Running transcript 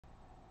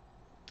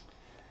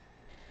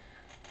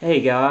Hey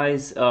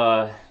guys,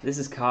 this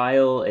is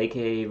Kyle,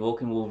 aka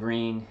Vulcan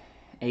Wolverine,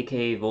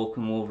 aka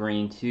Vulcan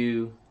Wolverine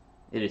 2.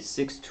 It is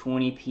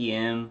 6:20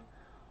 p.m.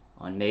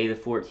 on May the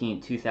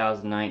 14th,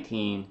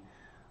 2019.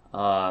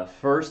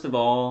 First of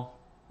all,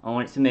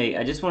 I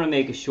just want to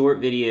make a short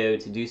video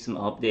to do some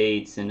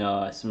updates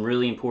and some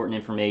really important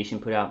information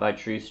put out by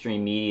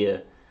TruthStream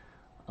Media.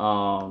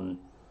 Um,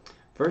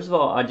 First of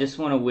all, I just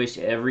want to wish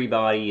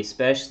everybody,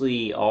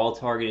 especially all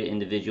targeted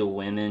individual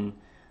women,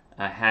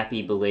 a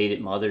happy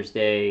belated Mother's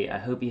Day. I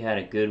hope you had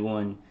a good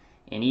one.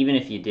 And even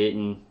if you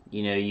didn't,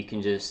 you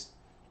can just,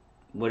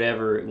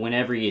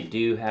 whenever you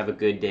do have a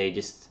good day,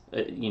 just,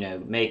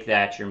 make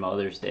that your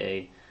Mother's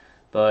Day.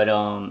 But,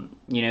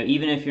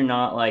 even if you're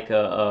not like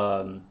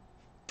a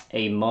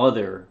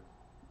mother,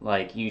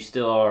 like you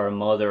still are a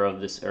mother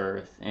of this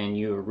earth and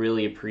you are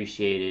really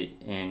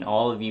appreciated. And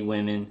all of you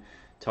women,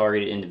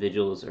 targeted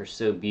individuals, are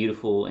so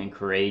beautiful and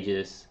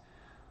courageous.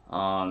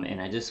 And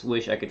I just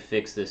wish I could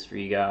fix this for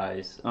you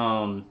guys.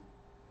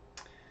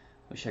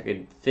 Wish I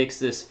could fix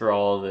this for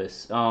all of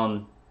us.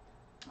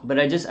 But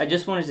I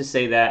just wanted to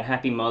say that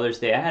Happy Mother's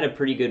Day. I had a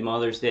pretty good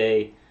Mother's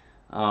Day.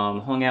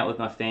 Hung out with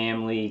my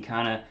family.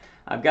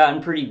 I've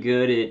gotten pretty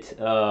good at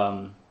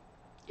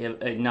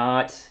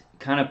not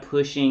kind of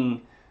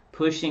pushing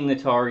the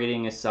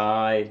targeting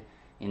aside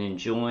and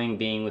enjoying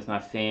being with my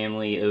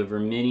family over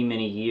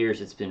many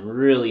years. It's been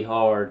really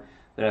hard,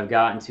 but I've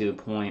gotten to a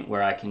point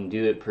where I can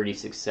do it pretty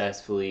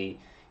successfully.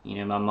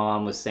 My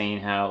mom was saying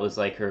how it was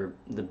like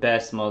the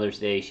best Mother's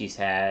Day she's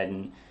had,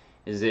 and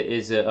is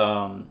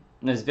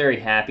very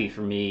happy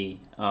for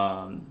me.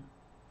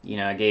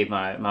 I gave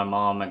my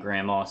mom, my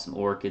grandma some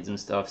orchids and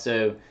stuff.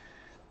 So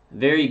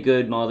very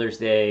good Mother's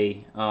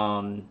Day.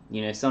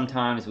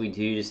 Sometimes we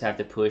do just have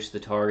to push the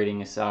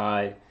targeting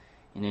aside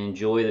and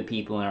enjoy the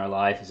people in our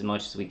life as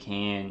much as we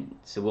can.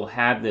 So we'll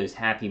have those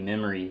happy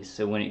memories.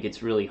 So when it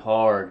gets really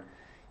hard,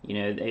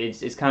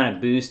 it's kind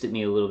of boosted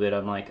me a little bit.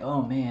 I'm like,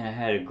 oh man, I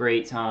had a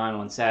great time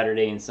on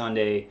Saturday and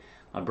Sunday.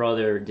 My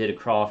brother did a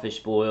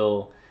crawfish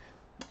boil,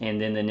 and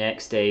then the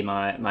next day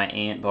my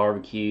aunt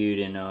barbecued,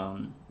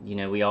 and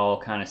we all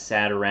kind of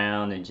sat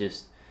around and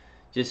just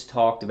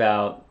talked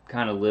about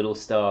kind of little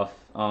stuff.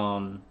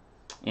 And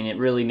it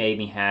really made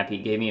me happy.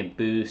 It gave me a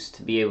boost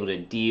to be able to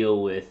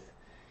deal with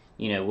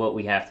what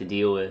we have to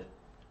deal with.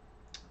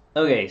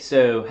 Okay,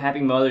 so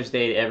happy Mother's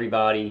Day to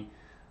everybody,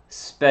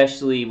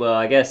 especially, well,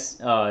 I guess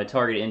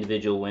targeted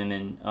individual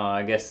women.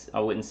 I guess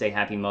I wouldn't say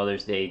happy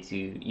Mother's Day to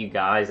you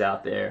guys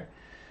out there.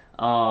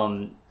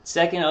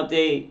 Second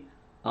update,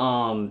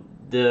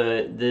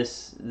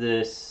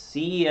 the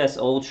CES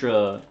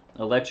Ultra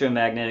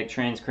electromagnetic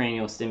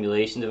transcranial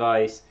stimulation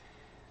device.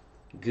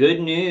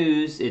 Good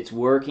news, it's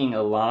working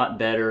a lot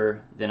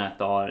better than I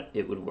thought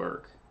it would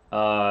work.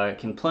 One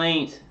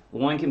complaint.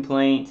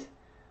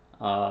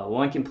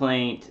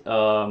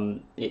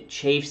 It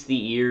chafes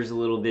the ears a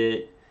little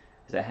bit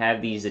because I have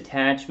these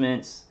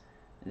attachments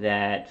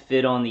that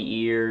fit on the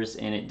ears,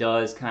 and it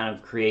does kind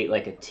of create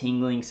like a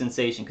tingling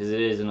sensation because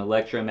it is an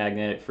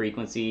electromagnetic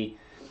frequency.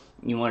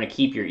 You want to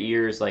keep your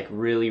ears like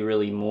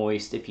really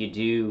moist if you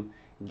do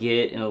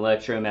get an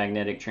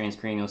electromagnetic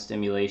transcranial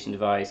stimulation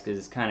device, because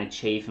it's kind of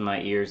chafing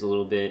my ears a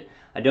little bit.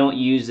 I don't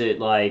use it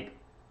like,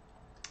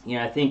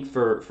 I think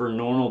for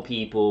normal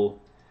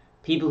people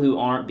who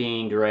aren't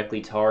being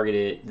directly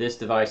targeted, this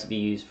device would be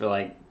used for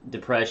like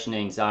depression,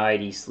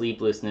 anxiety,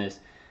 sleeplessness,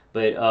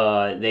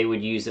 but they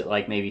would use it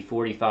like maybe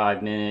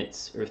 45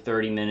 minutes or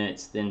 30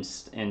 minutes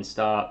and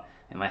stop,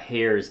 and my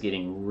hair is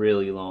getting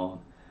really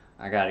long.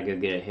 I gotta go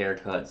get a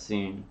haircut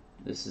soon.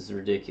 This is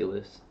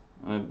ridiculous.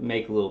 I'm gonna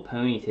make a little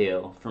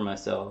ponytail for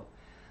myself.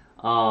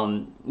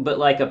 But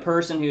like a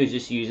person who is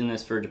just using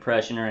this for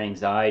depression or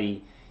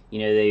anxiety,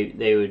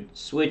 they would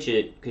switch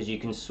it, because you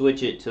can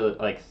switch it to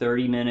like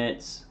 30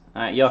 minutes.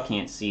 Y'all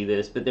can't see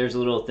this, but there's a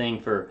little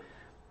thing for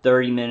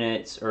 30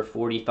 minutes or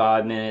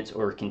 45 minutes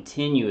or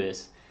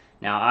continuous.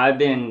 Now I've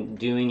been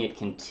doing it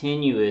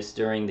continuous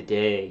during the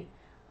day,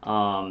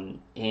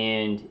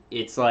 and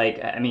it's like,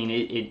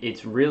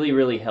 it's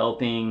really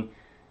helping.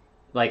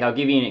 Like, I'll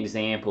give you an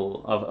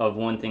example of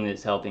one thing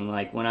that's helping.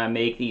 Like, when I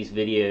make these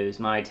videos,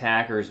 my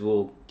attackers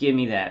will give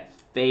me that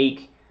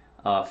fake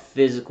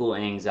physical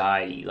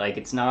anxiety. Like,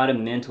 it's not a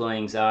mental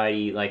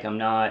anxiety, like I'm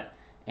not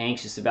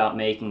anxious about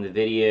making the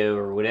video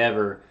or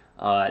whatever.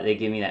 They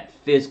give me that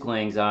physical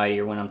anxiety,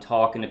 or when I'm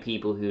talking to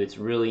people who it's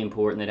really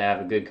important that I have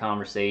a good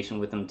conversation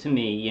with them. To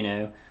me,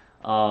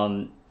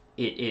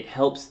 it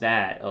helps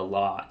that a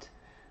lot.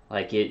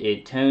 Like,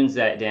 it tones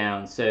that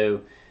down. So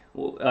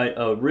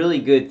a really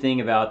good thing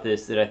about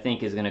this that I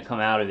think is going to come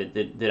out of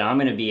it, that I'm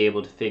going to be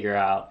able to figure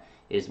out,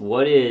 is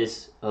what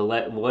is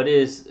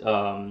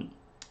our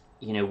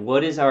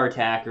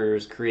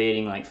attackers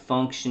creating, like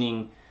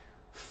functioning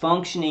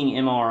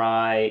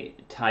MRI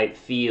type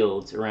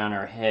fields around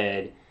our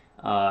head,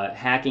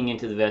 hacking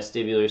into the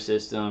vestibular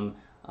system,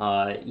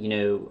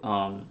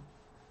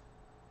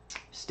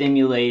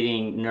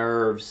 stimulating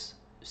nerves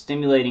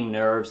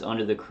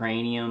under the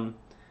cranium,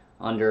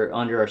 under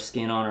our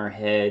skin on our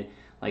head.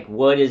 Like,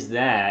 what is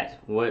that?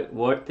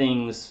 What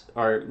things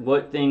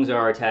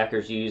are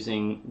attackers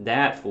using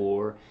that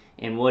for?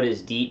 And what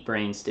is deep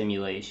brain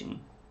stimulation?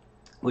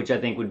 Which I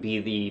think would be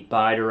the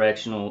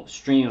bidirectional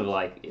stream of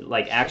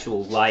like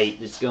actual light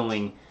that's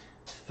going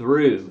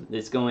through to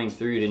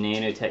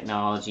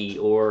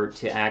nanotechnology or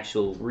to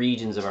actual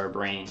regions of our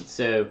brain.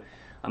 So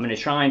I'm going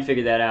to try and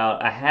figure that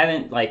out. I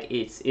haven't, like,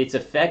 it's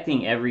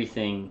affecting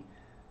everything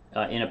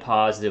in a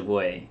positive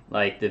way.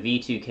 Like the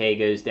V2K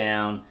goes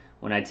down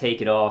when I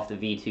take it off, the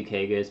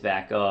V2K goes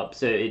back up.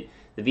 So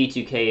the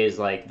V2K is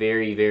like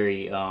very,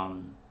 very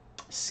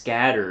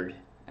scattered.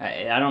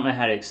 I don't know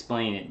how to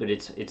explain it, but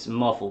it's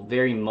muffled,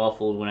 very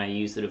muffled when I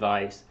use the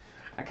device.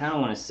 I kind of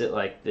want to sit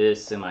like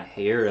this so my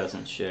hair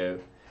doesn't show.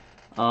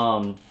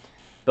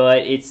 But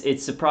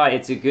it's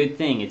a good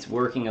thing. It's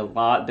working a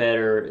lot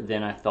better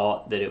than I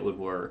thought that it would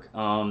work.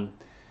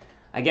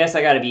 I guess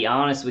I got to be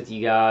honest with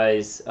you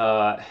guys.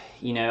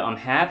 I'm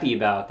happy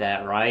about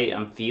that, right?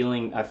 I feel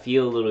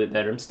a little bit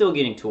better. I'm still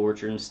getting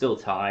tortured. I'm still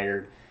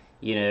tired.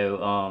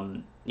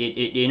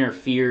 It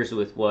interferes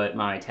with what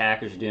my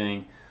attacker's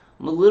doing.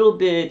 I'm a little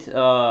bit,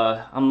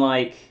 I'm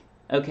like,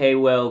 okay,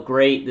 well,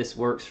 great, this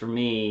works for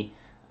me.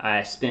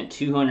 I spent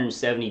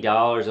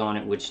 $270 on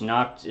it, which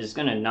is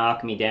going to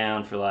knock me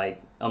down for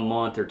like a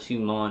month or 2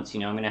 months.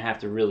 I'm going to have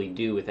to really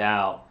do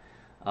without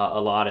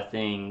a lot of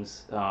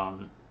things.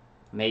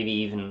 Maybe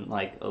even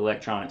like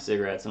electronic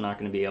cigarettes. I'm not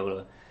going to be able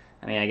to.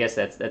 I mean, I guess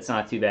that's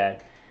not too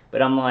bad.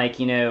 But I'm like,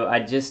 I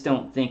just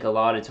don't think a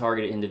lot of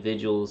targeted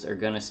individuals are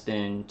going to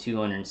spend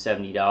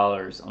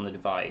 $270 on the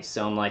device.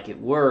 So I'm like, it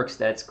works,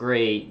 that's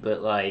great,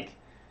 but like,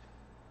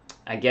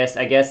 I guess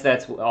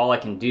that's all I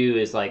can do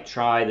is like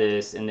try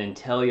this and then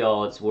tell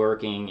y'all it's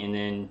working, and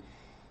then,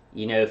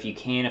 if you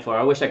can afford,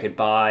 I wish I could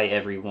buy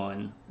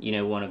everyone,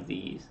 one of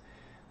these.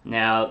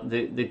 Now,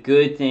 the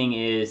good thing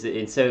is,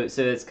 and so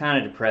it's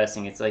kind of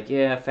depressing. It's like,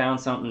 yeah, I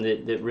found something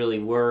that really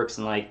works,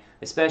 and like,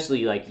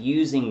 especially like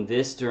using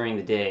this during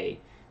the day,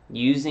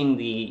 using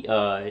the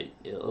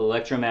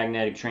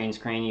electromagnetic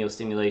transcranial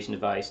stimulation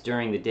device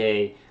during the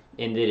day,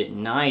 and then at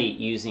night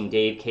using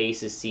Dave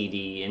Case's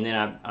CD, and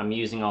then I'm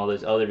using all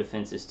those other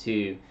defenses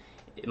too.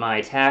 My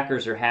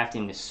attackers are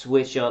having to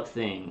switch up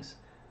things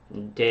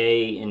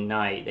day and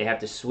night. They have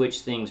to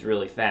switch things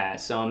really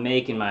fast. So I'm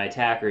making my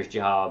attackers'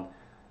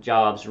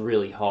 jobs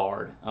really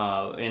hard,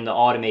 and the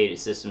automated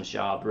systems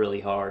job really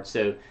hard.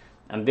 So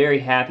I'm very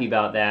happy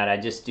about that.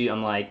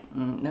 I'm like,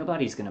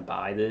 nobody's gonna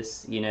buy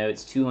this.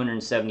 It's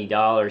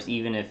 $270,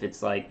 even if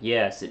it's like,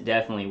 yes, it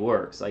definitely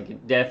works. Like,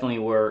 it definitely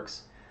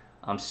works.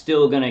 I'm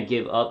still gonna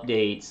give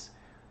updates.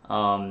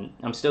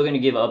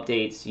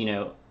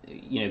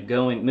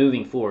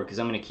 Moving forward, because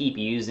I'm gonna keep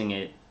using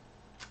it.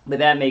 But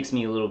that makes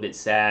me a little bit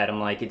sad.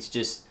 I'm like, it's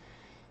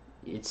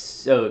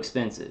so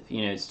expensive.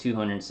 It's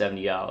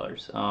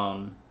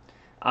 $270.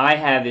 I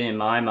have it in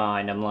my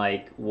mind. I'm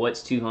like,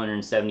 what's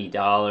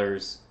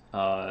 $270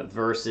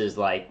 versus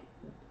like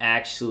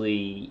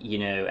actually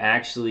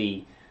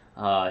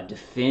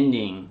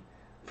defending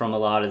from a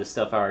lot of the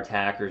stuff our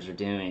attackers are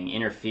doing,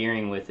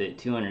 interfering with it.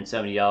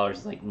 $270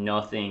 is like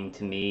nothing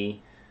to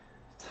me.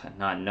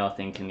 Not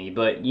nothing to me,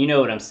 but you know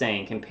what I'm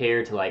saying,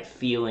 compared to like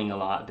feeling a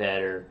lot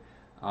better.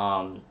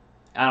 I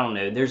don't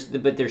know.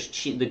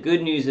 The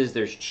good news is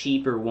there's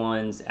cheaper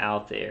ones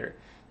out there.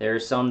 There are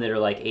some that are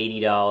like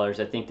 $80.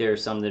 I think there are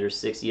some that are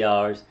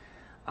 $60.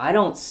 I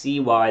don't see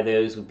why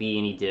those would be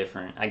any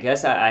different. I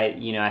guess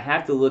I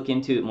have to look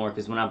into it more,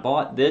 because when I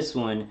bought this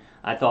one,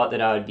 I thought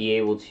that I would be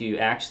able to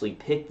actually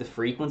pick the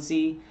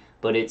frequency,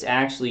 but it's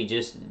actually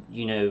just,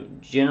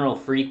 general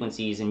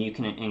frequencies, and you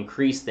can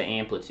increase the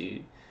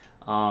amplitude.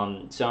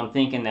 So I'm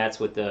thinking that's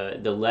what the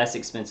less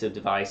expensive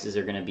devices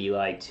are going to be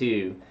like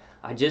too.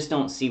 I just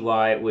don't see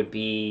why it would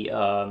be,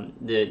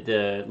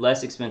 the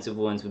less expensive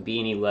ones would be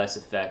any less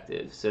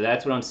effective. So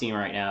that's what I'm seeing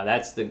right now.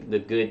 That's the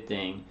good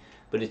thing.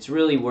 But it's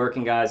really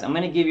working, guys. I'm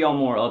going to give y'all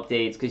more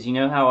updates, because you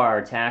know how our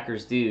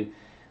attackers do.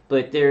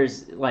 But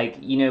there's, like,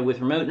 with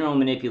remote neural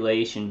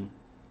manipulation,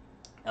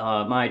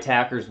 my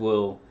attackers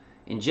will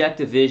inject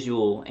a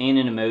visual and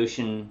an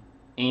emotion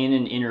and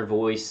an inner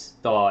voice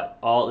thought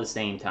all at the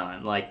same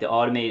time. Like, the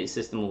automated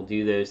system will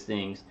do those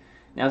things.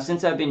 Now,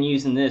 since I've been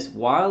using this,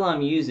 while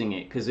I'm using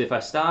it, because if I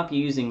stop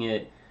using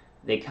it,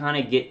 they kind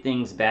of get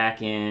things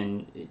back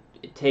in.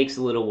 It takes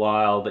a little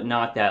while, but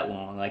not that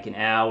long, like an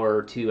hour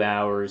or 2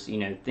 hours.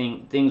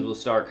 Things will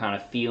start kind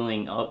of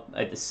feeling up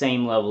at the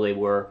same level they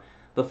were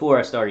before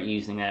I started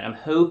using that. I'm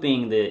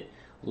hoping that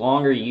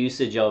longer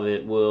usage of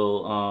it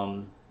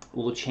will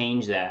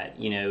change that.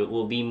 It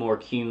will be more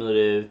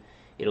cumulative.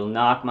 It'll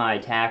knock my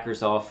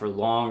attackers off for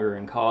longer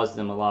and cause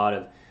them a lot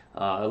of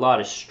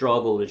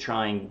struggle to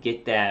try and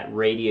get that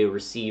radio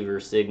receiver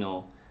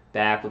signal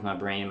back with my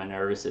brain and my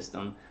nervous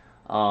system.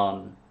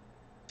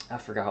 I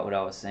forgot what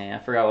I was saying. I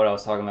forgot what I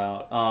was talking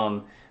about.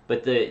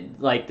 But I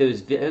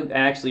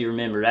actually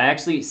remembered.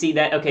 See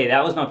that. Okay,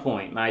 that was my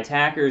point. My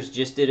attackers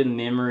just did a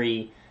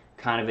memory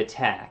kind of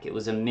attack. It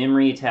was a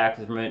memory attack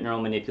with remote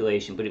neural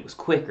manipulation, but it was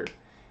quicker.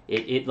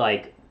 It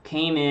like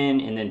came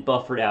in and then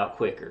buffered out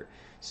quicker.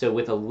 So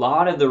with a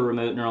lot of the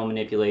remote neural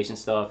manipulation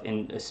stuff,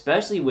 and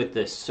especially with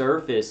the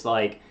surface,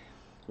 like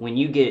when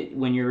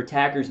your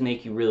attackers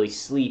make you really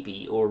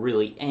sleepy or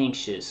really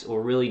anxious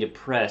or really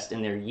depressed,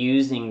 and they're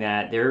using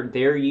that,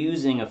 they're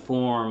using a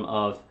form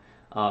of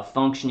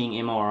functioning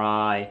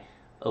MRI,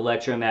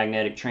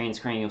 electromagnetic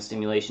transcranial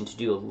stimulation, to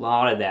do a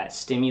lot of that,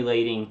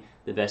 stimulating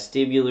the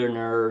vestibular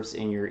nerves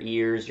in your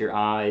ears, your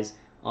eyes,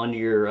 under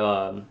your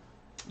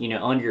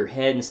under your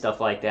head and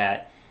stuff like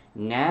that.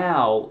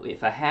 Now,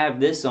 if I have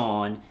this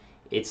on,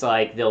 it's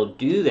like they'll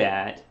do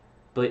that,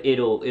 but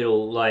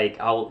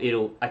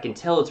I can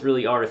tell it's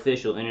really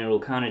artificial, and it'll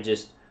kind of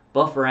just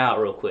buffer out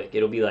real quick.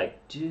 It'll be like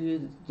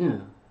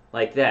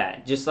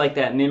that, just like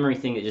that memory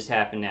thing that just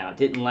happened now. It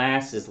didn't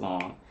last as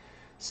long.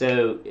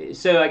 So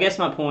I guess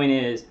my point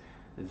is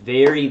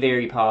very,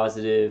 very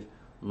positive,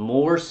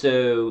 more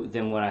so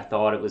than what I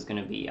thought it was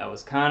going to be. I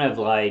was kind of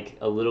like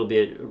a little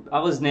bit, I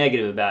was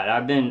negative about it.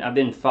 I've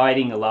been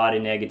fighting a lot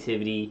of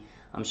negativity.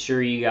 I'm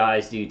sure you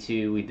guys do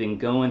too. We've been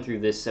going through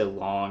this so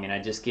long, and I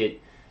just get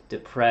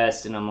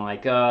depressed, and I'm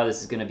like, oh,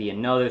 this is going to be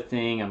another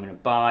thing. I'm going to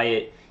buy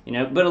it,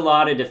 But a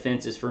lot of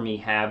defenses for me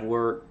have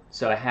worked,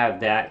 so I have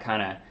that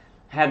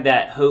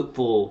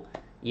hopeful,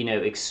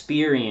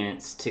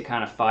 experience to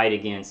kind of fight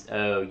against.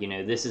 Oh,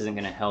 this isn't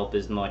going to help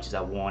as much as I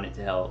want it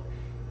to help.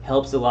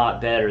 Helps a lot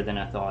better than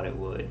I thought it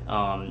would,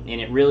 and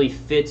it really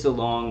fits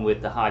along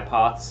with the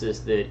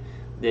hypothesis that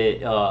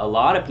a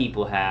lot of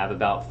people have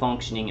about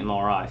functioning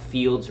MRI,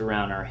 fields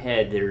around our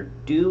head that are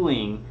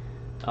doing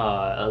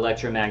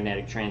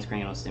electromagnetic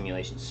transcranial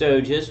stimulation.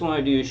 So just want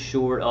to do a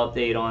short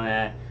update on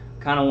that.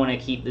 Kind of want to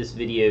keep this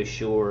video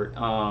short.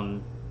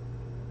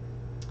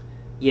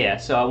 Yeah,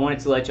 so I wanted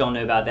to let y'all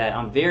know about that.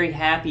 I'm very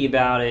happy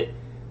about it,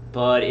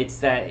 but it's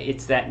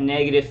that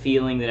negative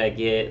feeling that I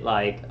get,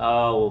 like,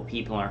 oh, well,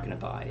 people aren't going to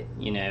buy it.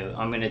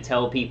 I'm going to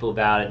tell people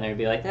about it, and they're going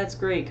to be like, that's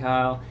great,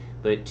 Kyle,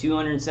 but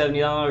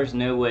 $270,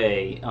 no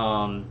way.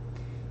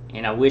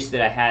 And I wish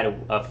that I had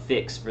a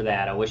fix for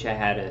that. I wish I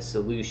had a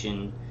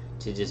solution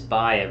to just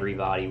buy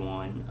everybody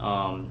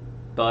one.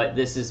 But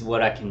this is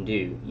what I can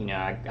do.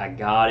 I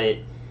got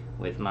it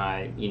with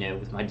my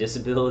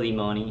disability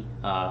money.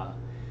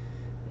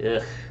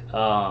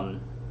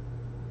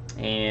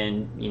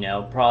 And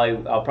I'll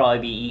probably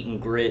be eating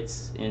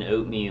grits and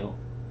oatmeal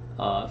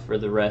for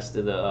the rest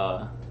of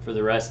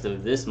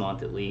this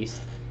month at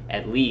least,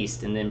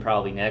 and then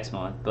probably next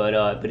month. But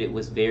it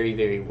was very,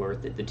 very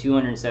worth it. The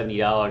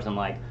 $270, I'm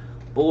like,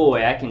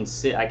 boy, I'm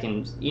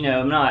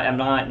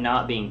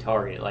not being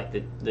targeted.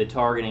 Like the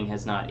targeting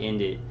has not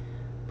ended,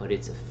 but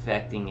it's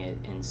affecting it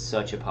in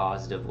such a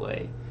positive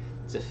way.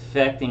 It's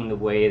affecting the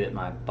way that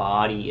my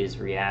body is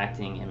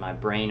reacting, and my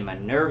brain and my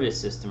nervous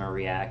system are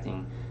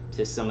reacting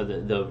to some of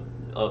the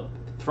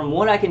from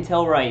what I can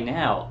tell right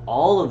now,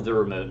 all of the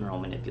remote neural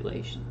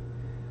manipulation,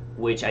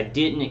 which I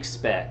didn't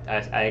expect.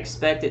 I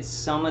expected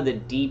some of the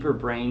deeper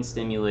brain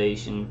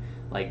stimulation,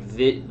 like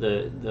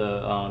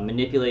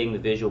manipulating the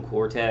visual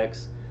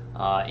cortex,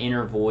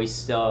 inner voice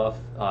stuff,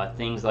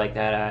 things like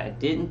that. I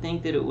didn't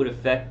think that it would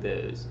affect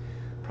those.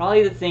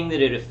 Probably the thing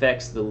that it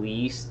affects the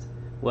least,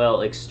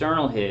 well,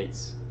 external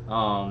hits.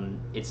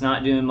 It's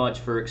not doing much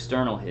for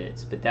external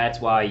hits, but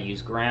that's why I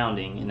use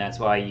grounding, and that's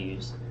why I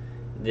use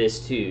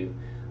this too.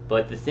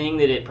 But the thing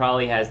that it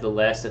probably has the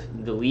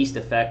least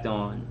effect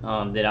on,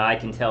 that I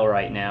can tell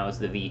right now, is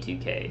the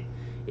V2K.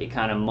 It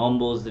kind of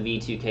mumbles the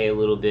V2K a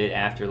little bit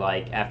after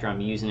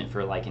I'm using it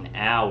for like an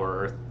hour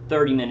or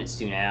 30 minutes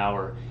to an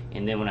hour,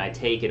 and then when I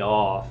take it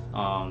off,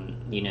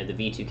 the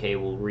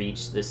V2K will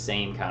reach the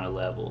same kind of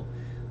level.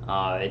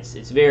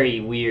 It's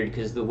very weird,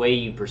 because the way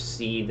you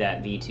perceive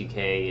that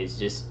V2K is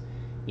just,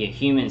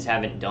 humans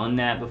haven't done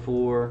that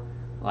before,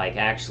 like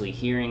actually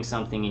hearing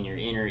something in your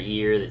inner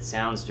ear that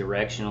sounds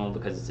directional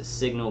because it's a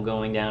signal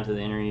going down to the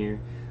inner ear.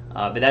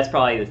 But that's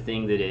probably the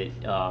thing that it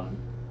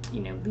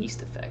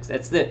least affects.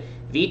 That's the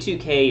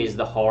V2K is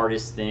the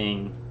hardest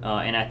thing,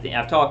 and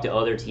I've talked to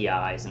other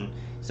TIs and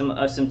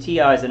some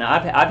TIs, and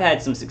I've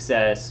had some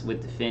success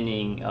with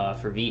defending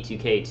for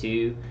V2K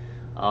too.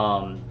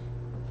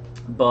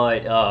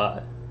 But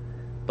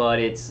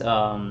it's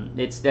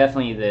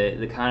definitely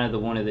the kind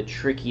of one of the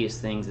trickiest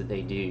things that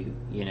they do.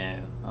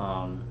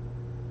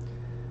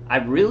 I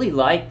really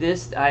like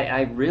this.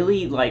 I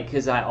really like,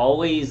 because I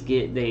always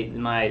get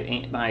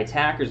my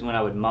attackers, when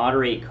I would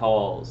moderate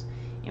calls,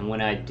 and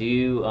when I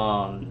do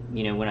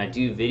when I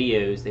do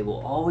videos, they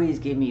will always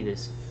give me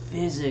this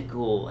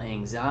physical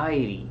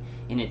anxiety.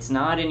 And it's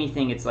not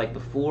anything. It's like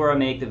before I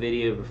make the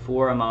video,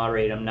 before I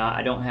moderate,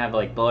 I don't have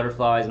like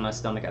butterflies in my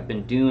stomach. I've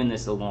been doing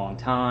this a long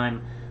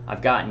time.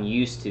 I've gotten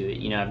used to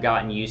it. I've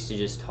gotten used to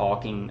just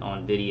talking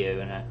on video,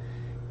 and I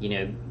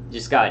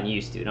just gotten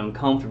used to it. I'm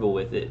comfortable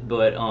with it.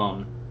 But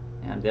I'm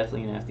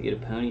definitely gonna have to get a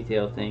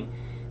ponytail thing.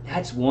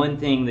 That's one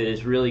thing that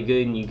is really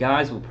good, and you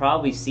guys will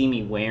probably see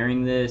me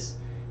wearing this,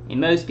 and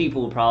most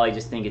people will probably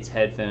just think it's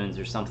headphones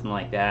or something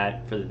like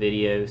that for the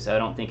video, so I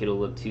don't think it'll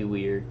look too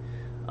weird.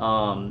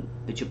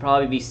 But you'll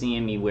probably be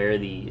seeing me wear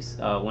these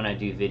when I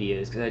do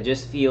videos, because I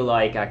just feel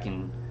like I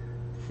can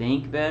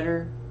think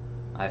better,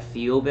 I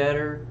feel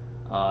better,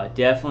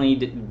 Definitely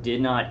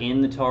did not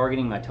end the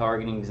targeting. My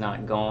targeting is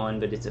not gone,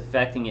 but it's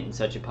affecting it in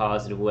such a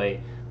positive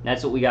way.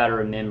 That's what we got to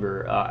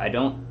remember. I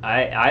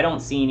don't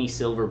see any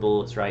silver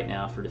bullets right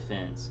now for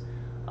defense.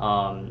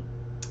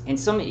 And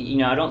some,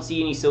 I don't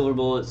see any silver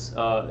bullets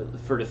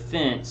for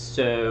defense.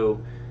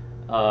 So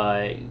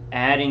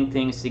adding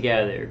things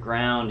together,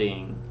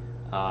 grounding.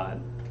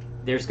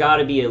 There's got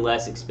to be a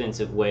less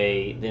expensive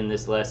way than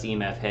this less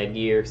EMF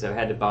headgear because I've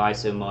had to buy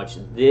so much.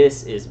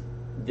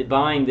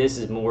 Buying this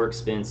is more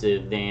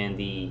expensive than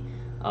the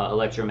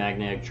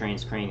electromagnetic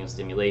transcranial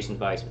stimulation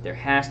device, but there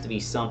has to be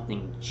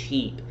something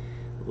cheap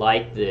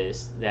like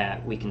this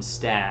that we can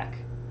stack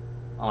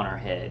on our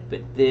head.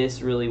 But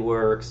this really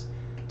works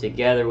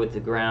together with the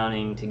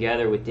grounding,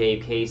 together with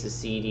Dave Case's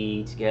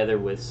CD, together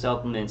with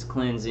supplements,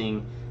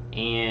 cleansing,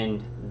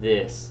 and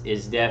this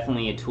is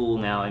definitely a tool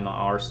now in my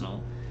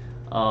arsenal.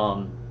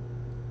 And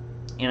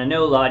I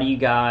know a lot of you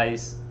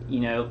guys,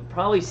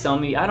 probably some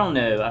of you, I don't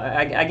know,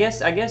 I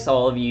guess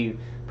all of you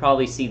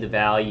probably see the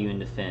value in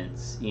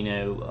defense. We've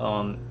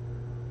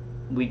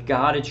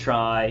got to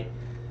try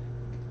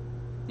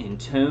and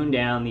tone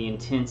down the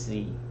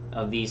intensity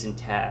of these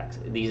attacks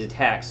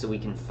so we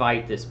can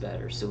fight this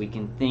better, so we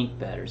can think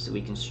better, so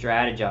we can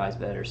strategize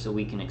better, so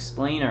we can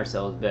explain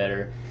ourselves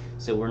better,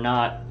 so we're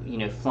not,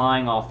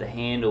 flying off the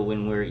handle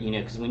when we're,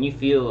 because when you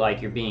feel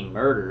like you're being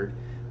murdered,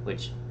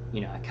 which,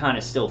 I kind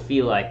of still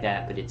feel like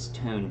that, but it's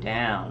toned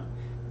down.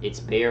 It's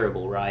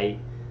bearable, right?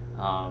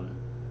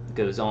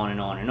 Goes on and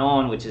on and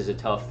on, which is a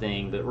tough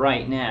thing, but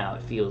right now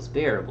it feels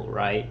bearable,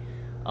 right?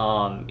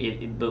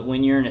 But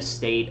when you're in a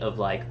state of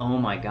like, oh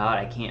my God,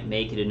 I can't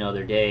make it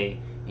another day,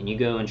 and you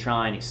go and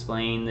try and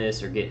explain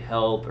this or get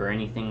help or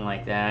anything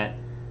like that,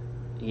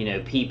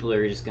 people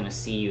are just going to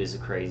see you as a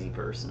crazy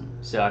person.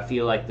 So I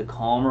feel like the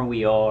calmer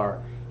we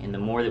are and the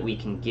more that we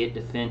can get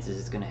defenses,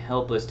 it's going to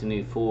help us to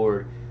move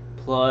forward.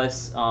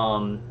 Plus,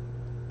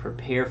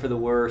 prepare for the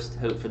worst,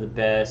 hope for the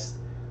best.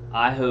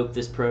 I hope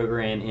this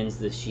program ends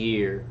this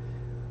year,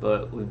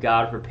 but we've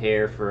got to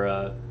prepare for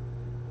I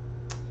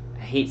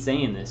hate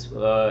saying this,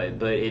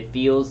 but it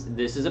feels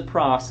this is a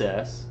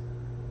process,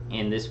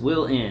 and this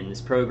will end.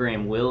 This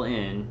program will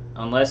end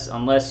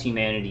unless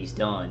humanity's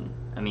done.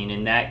 I mean,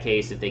 in that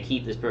case, if they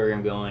keep this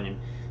program going and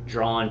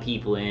drawing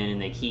people in,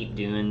 and they keep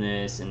doing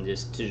this and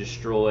just to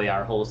destroy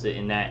our whole city,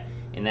 and that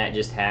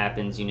just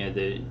happens,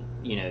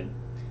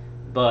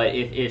 But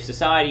if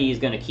society is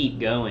going to keep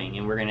going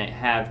and we're going to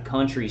have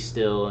countries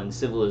still and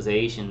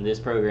civilization, this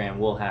program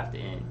will have to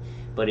end.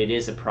 But it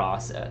is a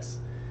process.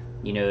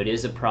 It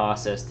is a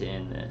process to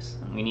end this.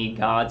 We need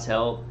God's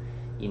help.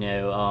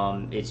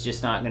 It's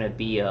just not going to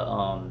be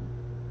a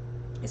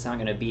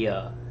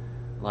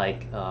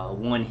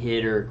one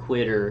hitter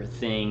quitter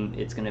thing.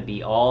 It's going to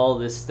be all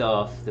this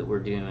stuff that we're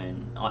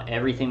doing,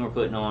 everything we're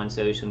putting on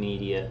social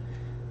media,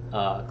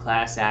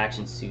 class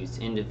action suits,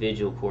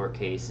 individual court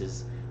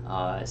cases.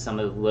 Some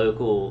of the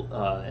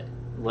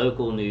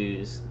local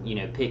news,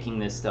 picking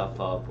this stuff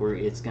up. Where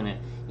it's gonna,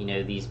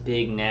 these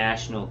big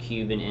national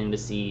Cuban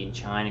embassy and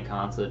China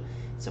consulate.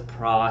 It's a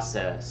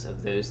process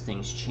of those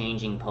things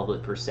changing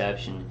public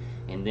perception,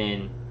 and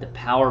then the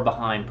power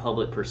behind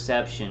public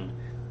perception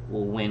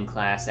will win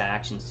class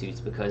action suits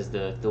because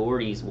the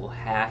authorities will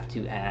have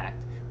to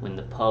act when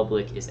the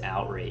public is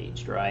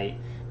outraged, right?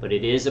 But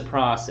it is a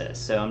process.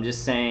 So I'm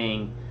just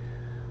saying,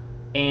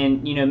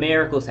 and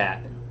miracles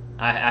happen.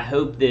 I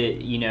hope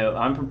that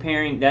I'm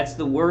preparing. That's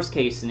the worst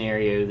case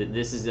scenario. That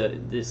this is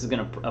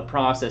a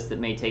process that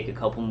may take a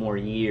couple more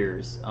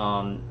years.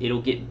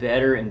 It'll get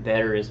better and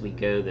better as we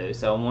go, though.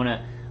 So I want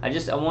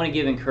to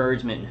give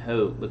encouragement and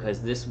hope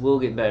because this will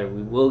get better.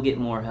 We will get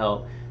more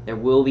help. There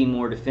will be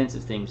more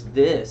defensive things.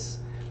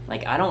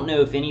 I don't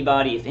know if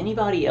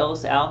anybody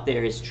else out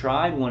there has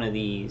tried one of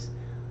these.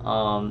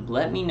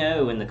 Let me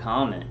know in the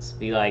comments.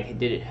 Be like,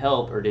 did it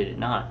help or did it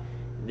not?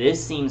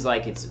 This seems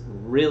like it's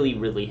really,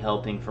 really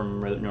helping for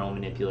remote neural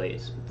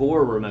manipulation.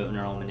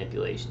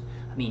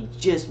 I mean,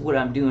 just what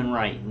I'm doing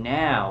right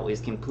now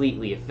is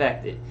completely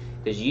affected.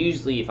 Because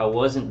usually if I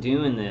wasn't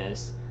doing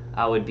this,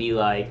 I'd feel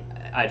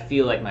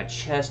like my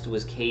chest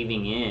was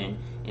caving in,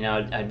 and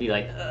I'd be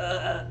like,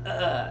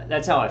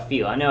 that's how I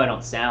feel. I know I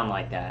don't sound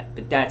like that,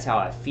 but that's how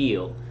I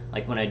feel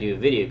like when I do a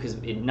video.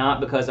 Not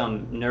because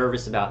I'm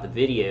nervous about the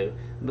video,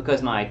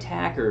 because my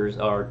attackers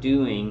are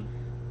doing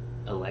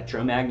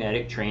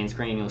electromagnetic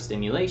transcranial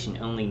stimulation,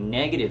 only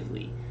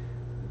negatively.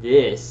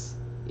 This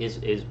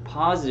is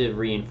positive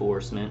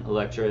reinforcement,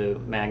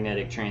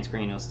 electromagnetic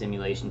transcranial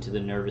stimulation to the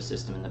nervous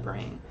system in the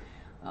brain.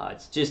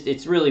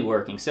 It's really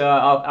working. So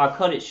I'll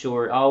cut it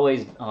short. I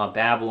always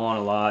babble on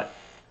a lot.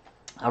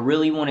 I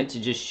really wanted to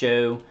just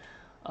show,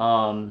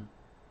 that's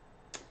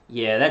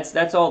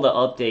all the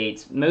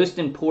updates. Most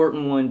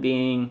important one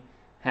being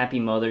Happy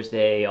Mother's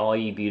Day, all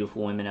you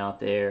beautiful women out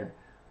there.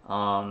 There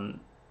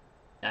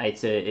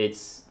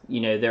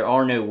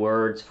are no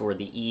words for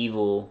the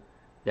evil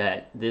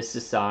that this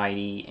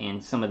society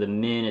and some of the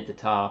men at the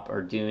top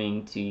are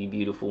doing to you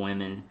beautiful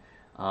women.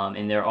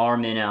 And there are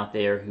men out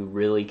there who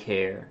really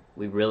care.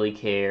 We really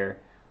care,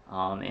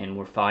 and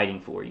we're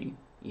fighting for you.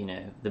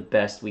 the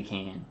best we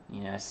can.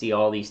 I see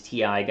all these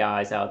TI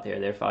guys out there,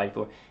 they're fighting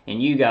for,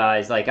 and you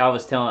guys, like I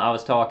was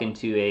talking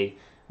to a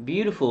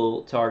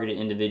beautiful targeted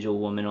individual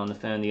woman on the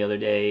phone the other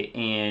day,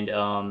 and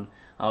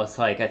I was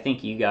like, I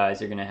think you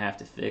guys are gonna have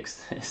to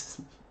fix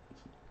this.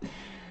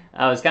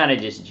 I was kind of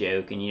just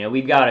joking,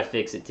 we've got to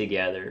fix it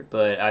together,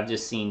 but I've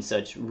just seen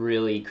such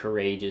really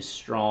courageous,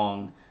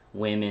 strong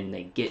women.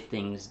 They get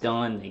things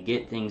done, they do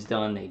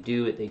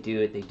it, they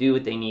do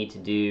what they need to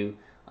do.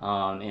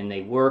 And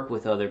they work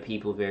with other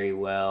people very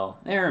well.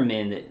 There are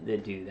men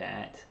that do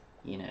that,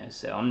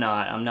 So I'm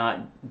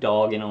not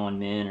dogging on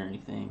men or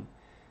anything.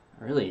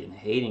 I really am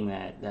hating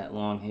that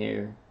long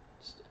hair.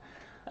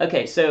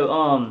 Okay,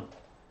 so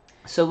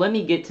let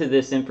me get to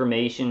this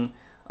information.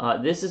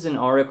 This is an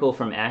article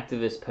from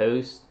Activist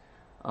Post,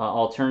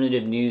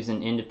 Alternative News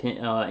and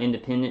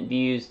Independent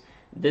Views.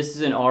 This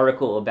is an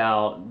article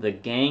about the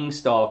gang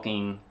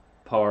stalking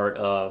part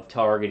of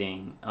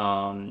targeting.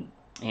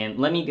 And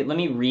let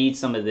me read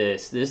some of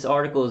this. This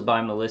article is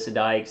by Melissa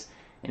Dykes,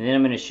 and then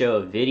I'm going to show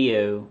a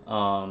video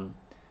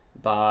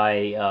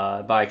by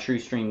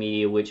TrueStream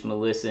Media, which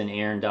Melissa and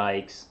Aaron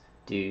Dykes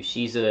do.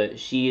 She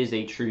is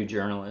a true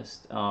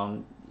journalist.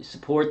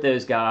 Support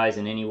those guys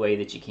in any way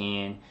that you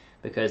can,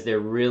 because they're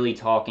really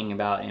talking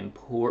about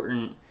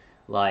important,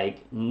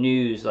 like,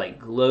 news, like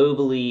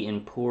globally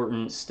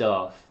important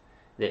stuff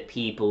that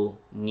people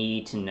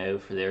need to know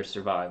for their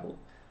survival.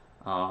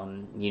 All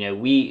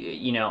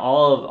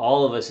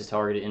of us as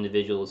targeted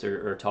individuals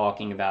are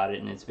talking about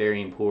it, and it's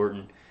very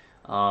important.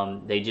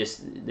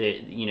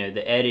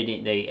 The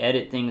editing, they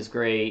edit things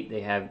great.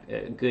 They have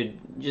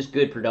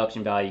good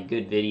production value,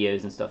 good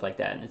videos and stuff like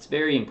that, and it's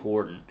very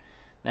important.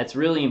 That's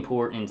really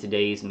important in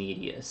today's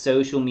media,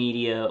 social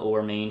media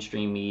or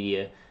mainstream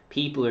media.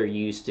 People are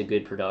used to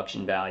good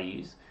production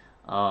values.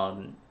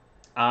 When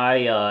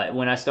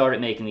I started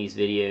making these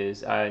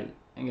videos, I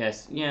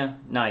guess,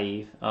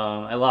 naive.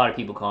 A lot of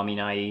people call me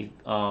naive.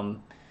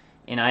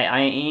 And I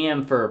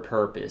am for a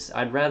purpose.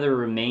 I'd rather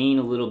remain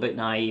a little bit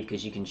naive,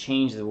 because you can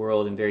change the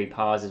world in very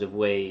positive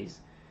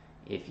ways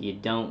if you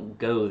don't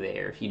go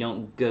there, if you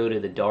don't go to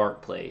the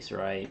dark place,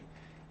 right?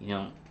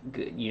 You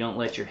don't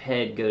let your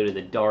head go to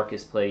the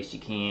darkest place you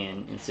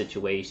can in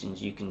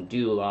situations. You can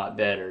do a lot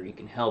better. You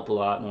can help a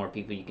lot more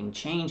people. You can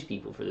change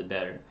people for the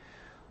better.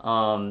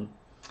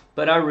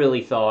 But I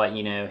really thought,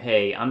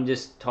 hey, I'm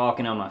just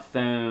talking on my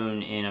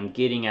phone and I'm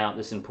getting out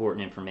this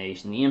important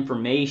information. The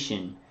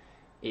information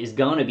is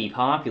going to be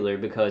popular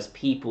because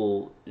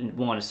people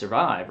want to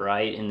survive,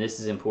 right? And this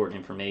is important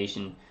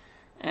information.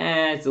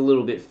 It's a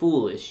little bit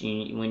foolish.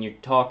 When you're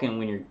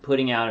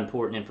putting out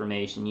important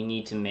information, you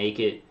need to make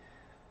it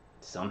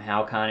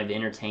somehow kind of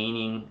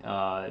entertaining.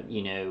 I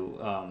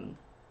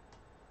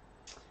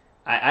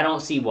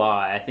don't see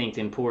why. I think it's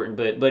important,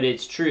 but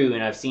it's true,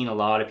 and I've seen a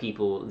lot of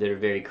people that are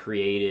very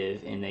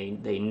creative, and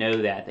they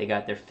know that. They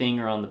got their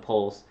finger on the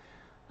pulse.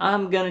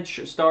 I'm going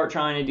to start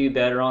trying to do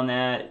better on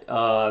that,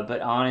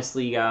 but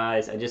honestly,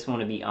 guys, I just want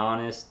to be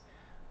honest.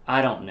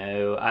 I don't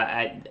know.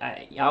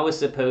 I was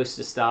supposed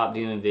to stop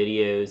doing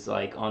videos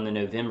like on the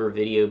November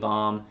video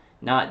bomb,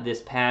 not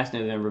this past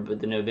November,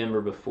 but the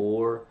November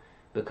before,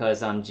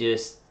 because I'm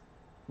just,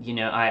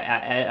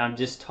 I've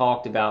just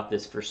talked about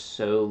this for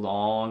so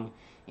long,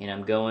 and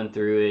I'm going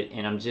through it,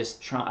 and I'm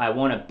just I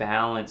want to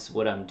balance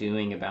what I'm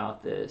doing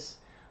about this.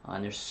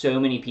 And there's so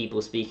many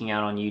people speaking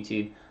out on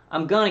YouTube.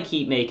 I'm gonna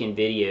keep making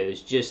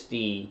videos.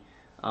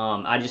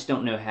 I just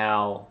don't know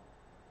how,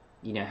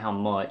 how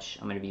much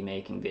I'm gonna be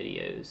making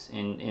videos,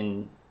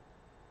 and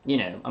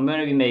I'm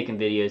gonna be making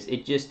videos.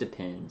 It just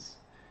depends.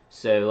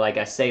 So, like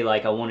I say,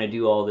 like I want to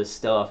do all this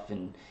stuff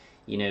and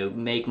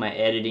make my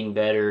editing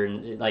better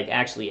and like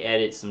actually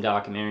edit some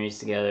documentaries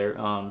together.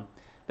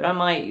 But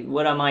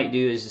what I might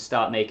do is just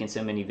stop making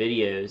so many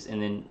videos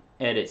and then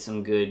edit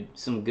some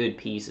good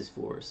pieces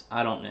for us.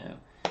 I don't know.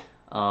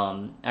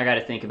 I got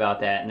to think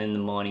about that, and then the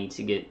money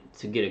to get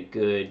a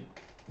good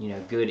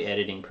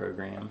editing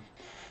program.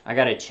 I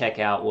got to check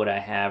out what I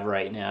have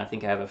right now. I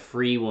think I have a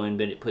free one,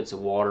 but it puts a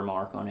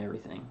watermark on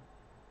everything.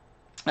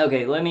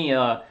 Okay,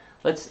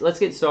 let's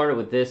get started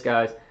with this,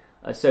 guys.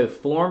 So,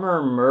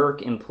 former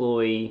Merck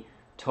employee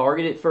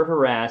targeted for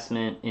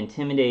harassment,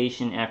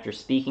 intimidation after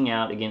speaking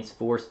out against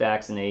forced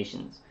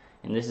vaccinations.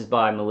 And this is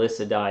by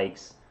Melissa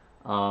Dykes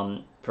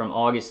from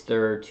August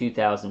 3rd,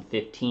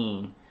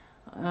 2015.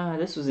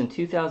 This was in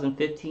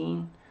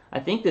 2015. I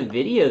think the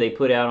video they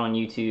put out on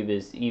YouTube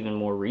is even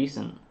more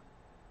recent.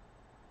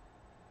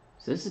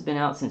 So this has been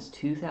out since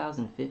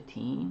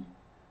 2015?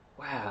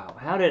 Wow,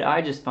 how did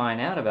I just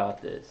find out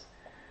about this?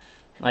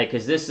 Like,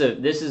 because this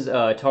is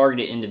a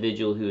targeted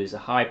individual who is a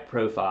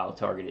high-profile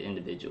targeted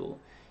individual.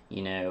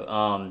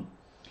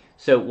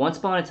 So once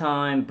upon a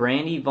time,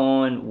 Brandy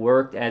Vaughn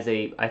worked as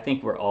I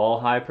think we're all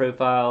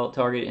high-profile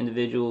targeted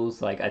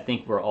individuals. Like, I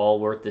think we're all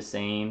worth the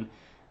same.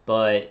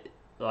 But,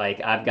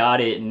 like, I've got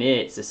to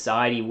admit,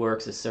 society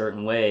works a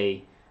certain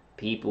way.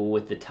 People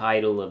with the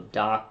title of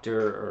doctor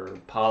or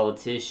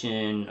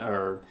politician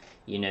or,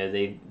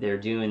 they're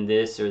doing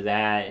this or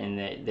that,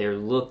 and they're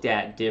looked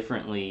at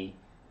differently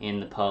in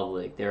the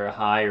public. They're a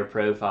higher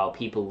profile.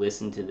 People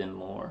listen to them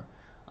more,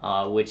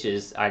 which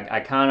is I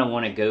kind of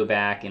want to go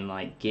back and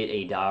like get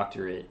a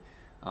doctorate,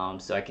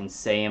 so I can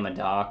say I'm a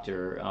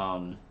doctor.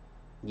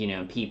 You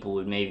know, people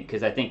would maybe,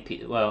 because I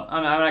think well,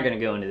 I'm not going to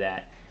go into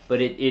that, but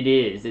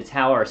it's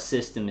how our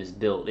system is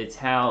built. It's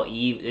how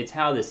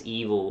this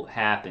evil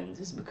happens.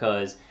 Is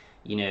because,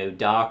 you know,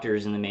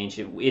 doctors in the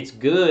mainstream. It's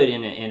good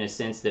in a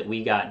sense that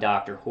we got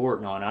Dr.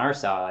 Horton on our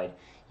side.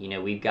 You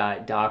know, we've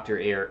got Dr.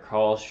 Eric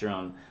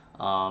Karlstrom.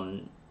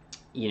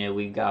 You know,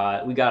 we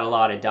got a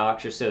lot of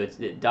doctors. So it's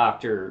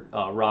Dr.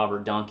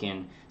 Robert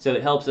Duncan. So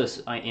it helps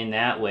us in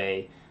that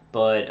way.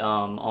 But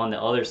on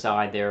the other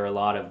side, there are a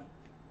lot of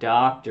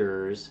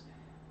doctors,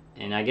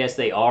 and I guess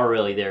they are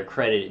really, they're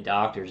accredited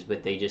doctors,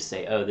 but they just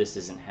say, oh, this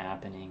isn't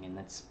happening, and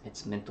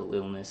it's mental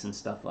illness and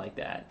stuff like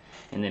that,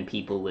 and then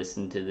people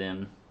listen to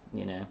them,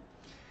 you know.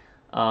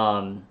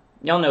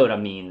 Y'all know what I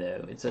mean,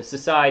 though. It's a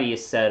society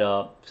is set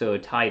up so a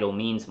title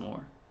means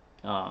more.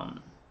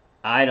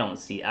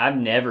 I've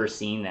never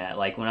seen that.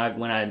 Like when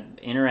I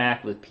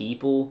interact with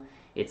people,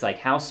 it's like,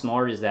 how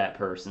smart is that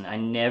person? I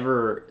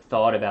never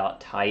thought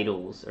about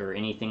titles or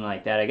anything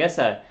like that. I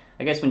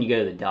guess when you go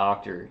to the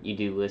doctor, you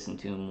do listen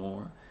to them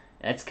more.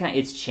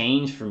 It's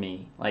changed for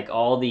me. Like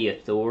all the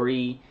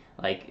authority,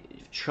 like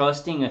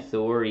trusting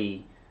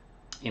authority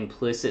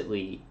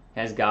implicitly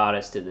has got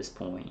us to this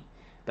point.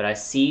 But I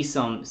see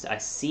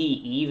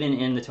even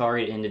in the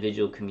target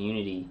individual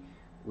community,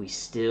 we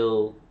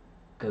still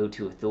go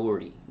to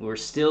authority. We're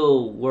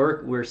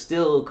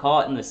still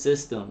caught in the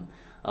system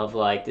of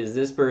like, does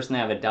this person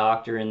have a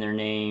doctor in their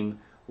name?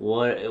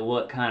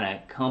 What kind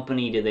of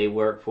company do they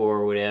work for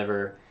or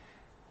whatever?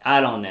 I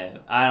don't know.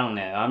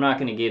 I'm not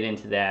going to get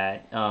into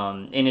that.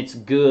 And it's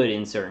good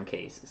in certain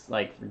cases.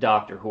 Like for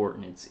Dr.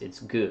 Horton, it's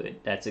good.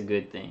 That's a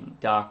good thing.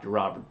 Dr.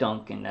 Robert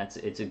Duncan,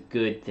 it's a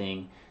good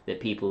thing that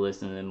people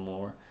listen to them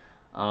more.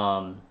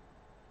 And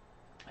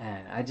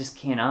I just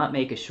cannot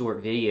make a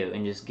short video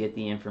and just get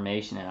the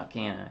information out,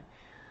 can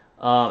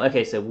I?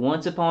 Okay, so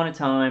once upon a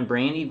time,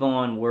 Brandy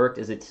Vaughn worked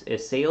as a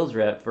sales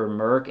rep for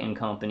Merck and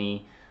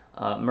Company.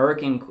 I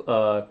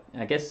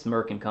guess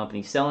Merck and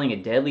Company, selling a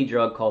deadly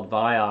drug called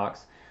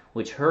Vioxx,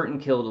 which hurt and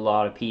killed a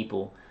lot of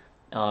people.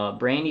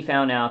 Brandy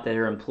found out that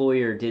her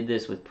employer did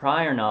this with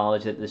prior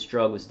knowledge that this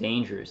drug was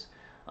dangerous.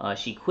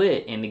 She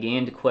quit and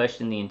began to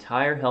question the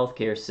entire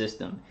healthcare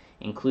system,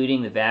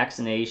 including the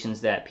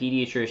vaccinations that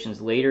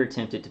pediatricians later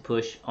attempted to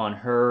push on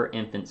her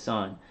infant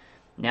son.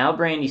 Now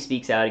Brandy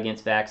speaks out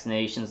against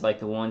vaccinations like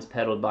the ones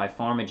peddled by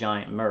pharma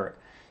giant Merck.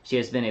 She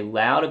has been a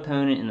loud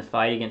opponent in the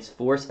fight against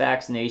forced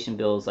vaccination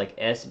bills like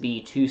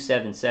SB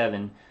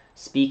 277,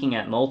 speaking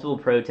at multiple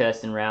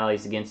protests and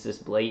rallies against this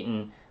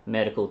blatant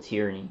medical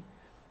tyranny.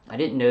 I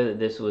didn't know that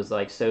this was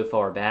like so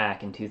far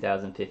back in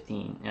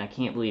 2015, and I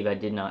can't believe I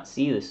did not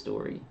see this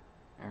story,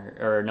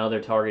 or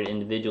another targeted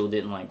individual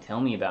didn't like tell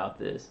me about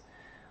this.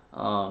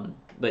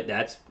 But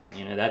that's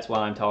why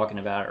I'm talking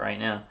about it right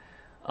now.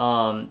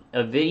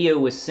 A video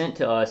was sent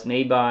to us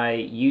made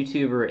by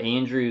YouTuber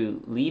Andrew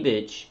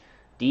Liebich,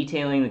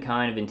 detailing the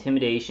kind of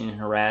intimidation and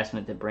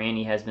harassment that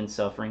Brandy has been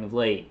suffering of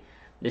late.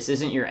 This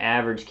isn't your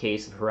average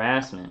case of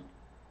harassment.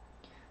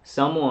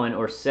 Someone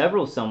or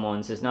several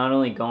someones has not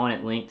only gone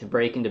at length to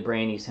break into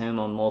Brandy's home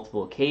on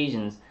multiple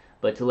occasions,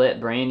 but to let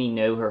Brandy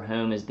know her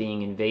home is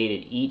being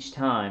invaded each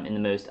time in the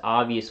most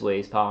obvious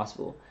ways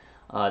possible.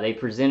 They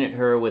presented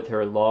her with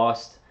her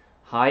lost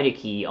hide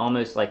key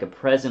almost like a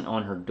present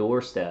on her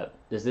doorstep.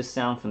 Does this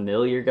sound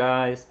familiar,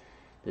 guys?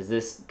 Does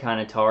this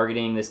kind of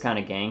targeting, this kind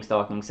of gang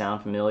stalking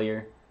sound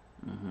familiar?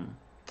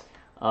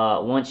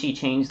 Once she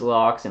changed the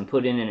locks and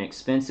put in an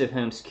expensive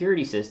home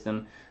security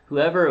system,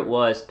 whoever it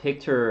was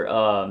picked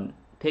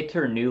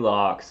her new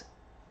locks.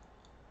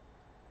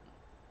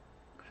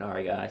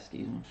 Sorry, guys,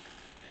 excuse me.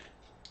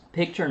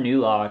 Picked her new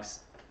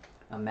locks.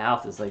 My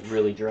mouth is like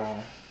really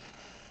dry.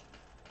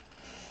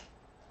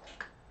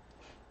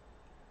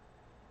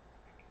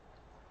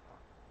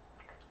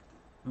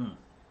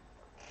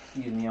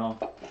 Excuse me, y'all.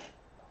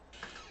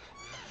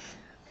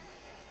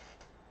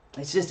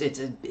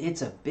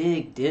 It's a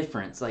big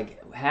difference. Like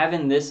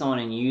having this on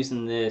and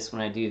using this when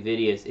I do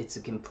videos, it's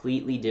a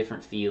completely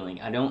different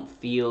feeling. I don't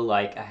feel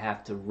like I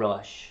have to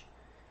rush.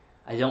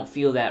 I don't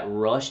feel that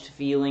rushed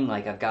feeling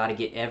like I've got to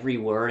get every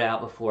word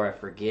out before I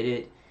forget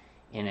it.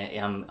 And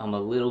I'm a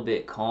little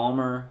bit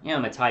calmer. Yeah,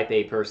 I'm a type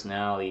A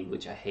personality,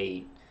 which I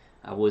hate.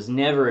 I was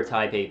never a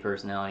type A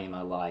personality in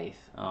my life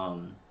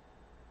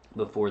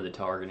before the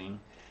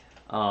targeting.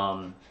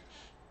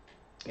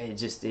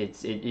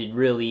 It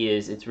really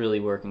is. It's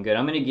really working good.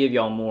 I'm going to give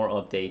y'all more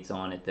updates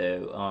on it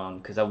though,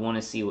 because I want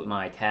to see what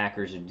my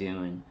attackers are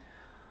doing.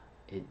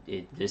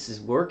 This is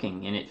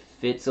working, and it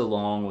fits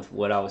along with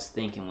what I was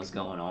thinking was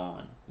going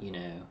on.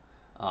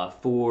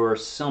 For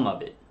some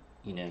of it,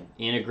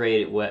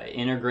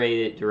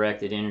 integrated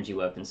directed energy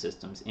weapon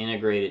systems,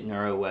 integrated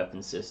neuro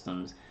weapon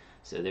systems.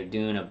 So they're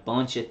doing a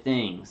bunch of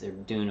things. They're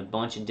doing a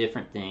bunch of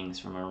different things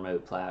from a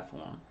remote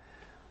platform.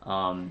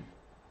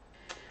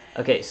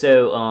 Okay,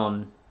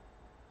 so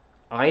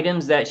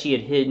Items that she had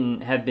hidden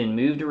have been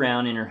moved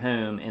around in her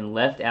home and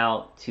left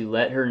out to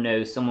let her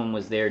know someone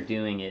was there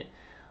doing it.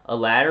 A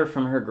ladder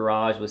from her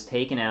garage was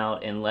taken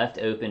out and left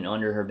open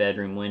under her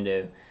bedroom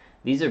window.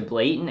 These are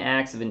blatant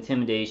acts of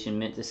intimidation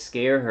meant to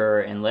scare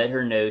her and let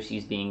her know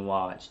she's being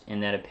watched,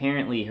 and that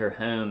apparently her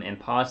home and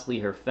possibly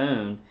her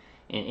phone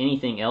and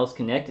anything else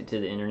connected to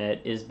the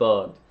internet is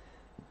bugged.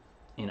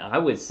 And I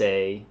would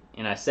say,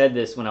 and I said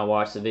this when I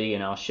watched the video,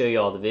 and I'll show you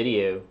all the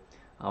video,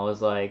 I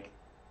was like,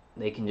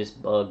 they can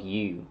just bug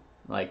you.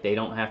 Like, they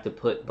don't have to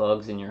put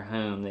bugs in your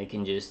home. They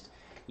can just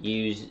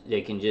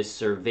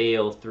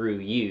surveil through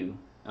you.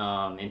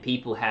 And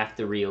people have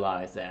to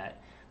realize that.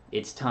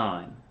 It's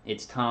time.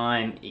 It's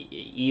time.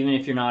 Even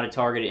if you're not a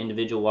targeted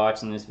individual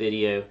watching this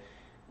video,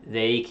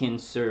 they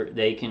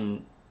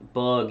can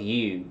bug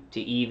you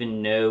to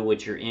even know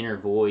what your inner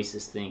voice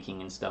is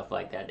thinking and stuff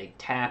like that. They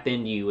tap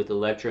into you with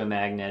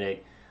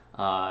electromagnetic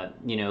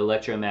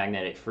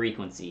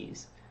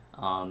frequencies.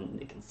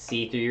 They can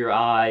see through your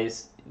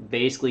eyes.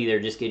 Basically, they're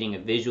just getting a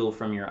visual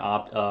from your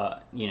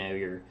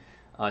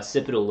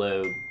occipital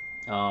lobe.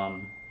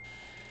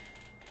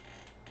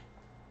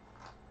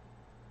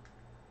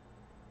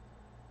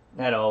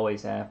 That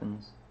always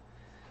happens.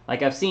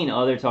 Like, I've seen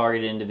other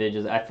targeted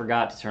individuals. I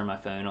forgot to turn my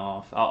phone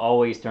off. I'll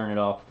always turn it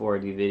off before I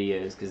do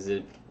videos because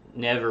it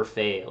never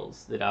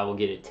fails that I will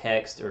get a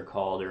text or a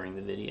call during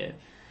the video.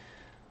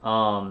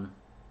 I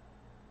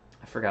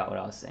forgot what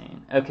I was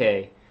saying.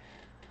 Okay.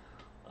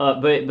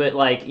 But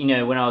like,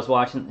 when I was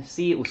watching,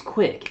 see, it was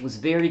quick. It was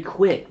very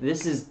quick.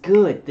 This is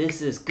good.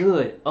 This is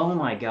good. Oh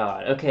my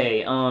God.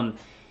 Okay. I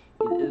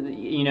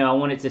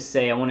wanted to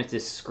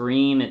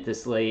scream at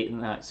this lady,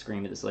 not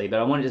scream at this lady, but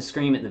I wanted to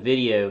scream at the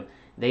video.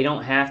 They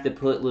don't have to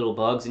put little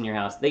bugs in your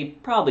house. They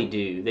probably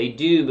do. They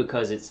do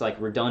because it's like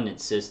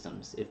redundant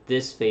systems. If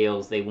this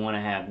fails, they want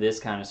to have this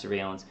kind of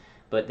surveillance,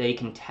 but they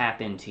can tap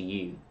into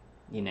you.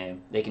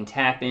 They can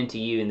tap into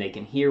you and they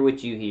can hear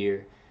what you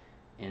hear.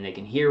 And they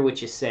can hear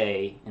what you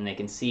say, and they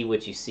can see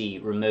what you see.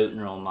 Remote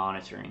neural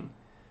monitoring.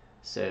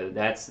 So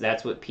that's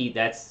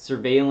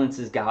surveillance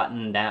has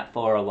gotten that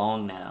far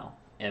along now,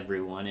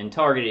 everyone. And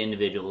targeted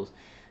individuals,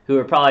 who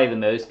are probably the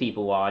most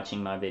people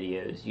watching my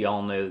videos,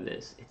 y'all know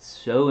this. It's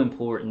so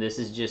important. This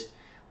is just,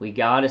 we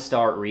got to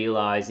start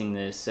realizing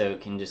this so it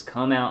can just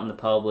come out in the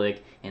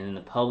public, and then the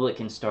public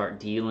can start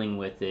dealing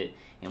with it,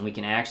 and we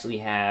can actually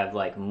have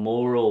like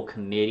moral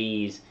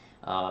committees.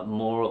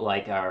 More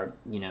like our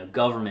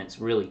government's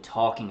really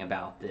talking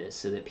about this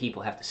so that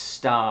people have to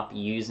stop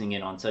using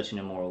it on such an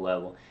immoral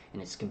level.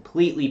 And it's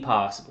completely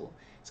possible.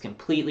 It's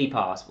completely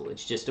possible.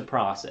 It's just a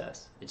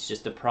process. It's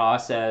just a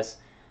process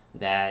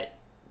that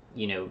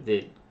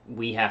that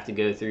we have to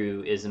go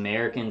through as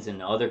Americans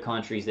and other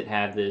countries that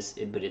have this,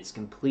 but it's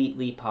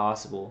completely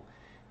possible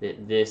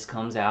that this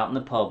comes out in the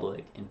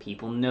public and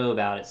people know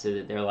about it so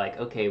that they're like,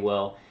 okay,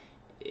 well,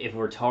 if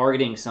we're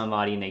targeting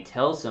somebody and they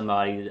tell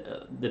somebody,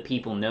 the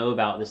people know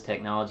about this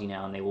technology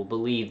now and they will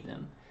believe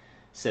them.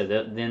 So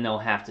then they'll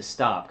have to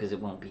stop because it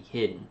won't be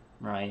hidden,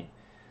 right?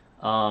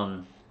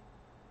 So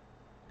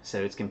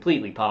it's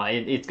completely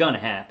it's going to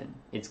happen.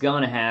 It's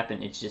going to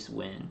happen. It's just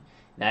when.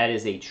 That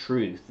is a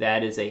truth.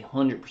 That is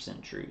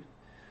 100% truth.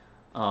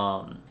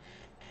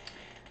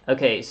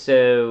 Okay,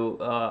 so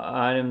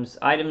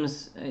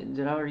items.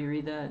 Did I already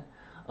read that?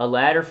 A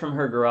ladder from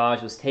her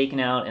garage was taken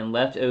out and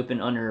left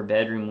open under her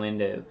bedroom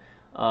window.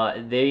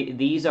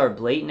 These are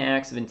blatant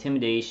acts of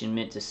intimidation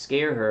meant to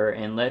scare her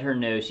and let her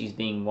know she's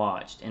being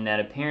watched, and that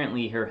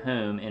apparently her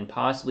home and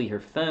possibly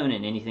her phone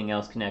and anything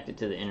else connected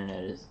to the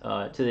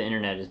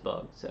internet is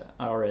bugged. So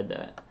I read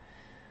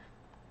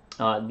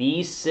that.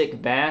 These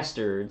sick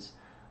bastards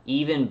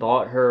even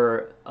bought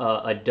her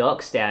a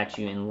duck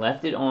statue and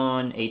left it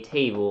on a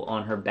table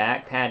on her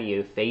back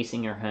patio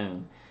facing her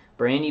home.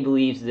 Brandy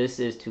believes this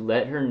is to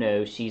let her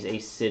know she's a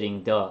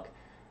sitting duck.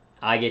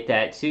 I get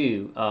that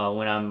too.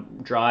 When I'm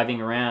driving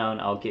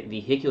around, I'll get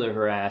vehicular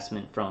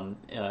harassment from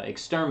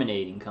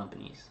exterminating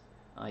companies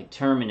like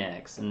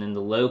Terminex, and then the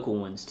local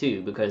ones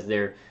too, because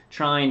they're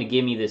trying to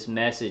give me this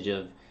message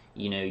of,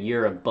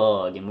 you're a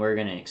bug and we're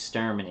going to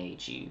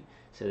exterminate you.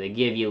 So they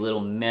give you little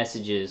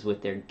messages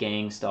with their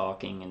gang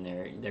stalking and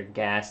their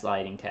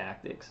gaslighting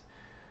tactics.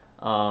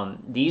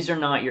 These are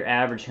not your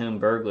average home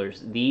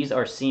burglars. These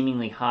are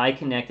seemingly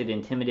high-connected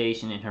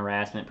intimidation and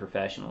harassment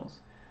professionals.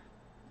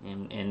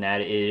 And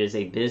that it is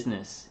a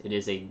business. It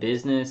is a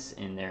business,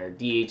 and there are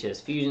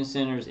DHS fusion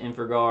centers,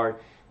 InfraGard.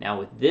 Now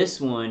with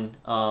this one,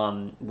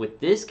 with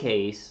this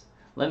case,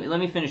 let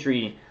me finish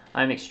reading.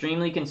 I'm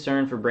extremely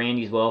concerned for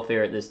Brandy's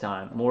welfare at this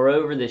time.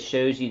 Moreover, this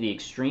shows you the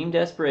extreme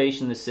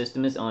desperation the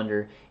system is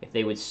under if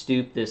they would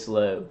stoop this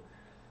low.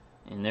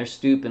 And they're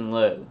stooping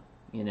low.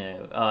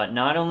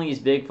 Not only is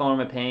Big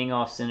Pharma paying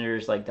off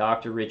senators like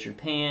Dr. Richard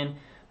Pan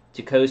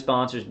to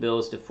co-sponsors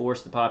bills to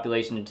force the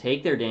population to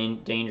take their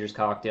dangerous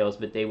cocktails,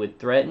 but they would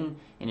threaten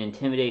and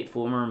intimidate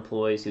former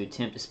employees who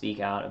attempt to speak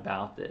out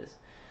about this.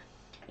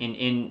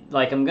 And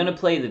like, I'm going to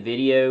play the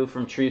video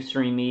from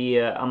TruthStream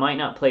Media. I might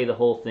not play the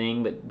whole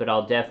thing, but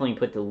I'll definitely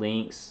put the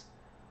links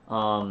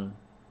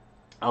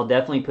I'll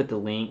definitely put the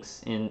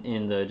links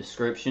in the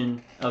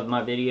description of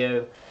my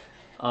video.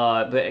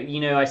 But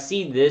you know, I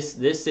see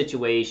this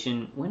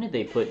situation. When did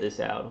they put this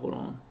out? Hold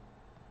on.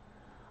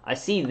 I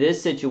see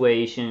this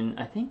situation.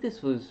 I think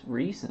this was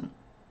recent.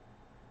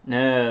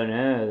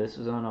 No, this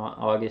was on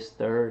August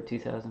 3rd,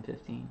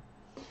 2015.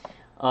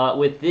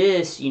 With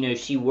this, you know,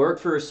 she worked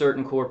for a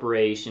certain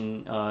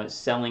corporation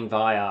selling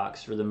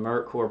Vioxx for the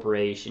Merck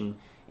Corporation,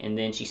 and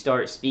then she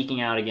started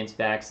speaking out against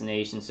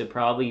vaccination. So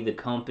probably the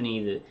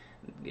company that,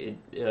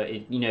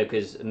 you know,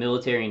 because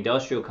military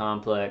industrial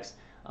complex,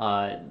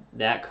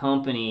 that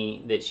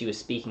company that she was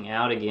speaking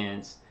out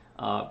against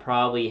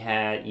probably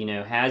had, you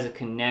know, has a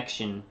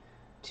connection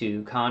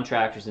to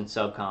contractors and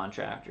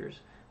subcontractors.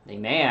 They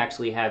may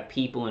actually have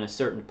people in a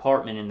certain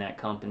department in that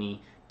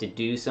company to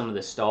do some of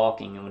the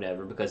stalking and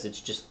whatever, because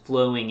it's just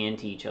flowing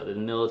into each other. The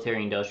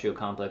military industrial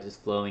complex is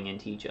flowing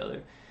into each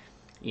other.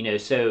 You know,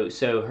 so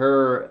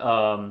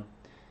her,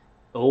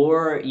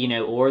 or, you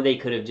know, or they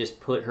could have just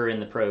put her in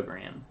the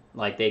program.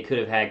 Like, they could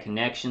have had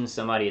connections.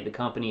 Somebody at the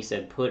company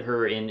said, put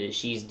her in,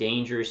 she's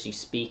dangerous, she's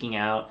speaking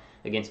out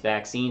against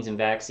vaccines, and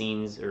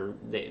vaccines, or,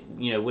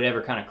 you know,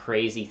 whatever kind of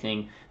crazy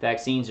thing,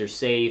 vaccines are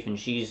safe, and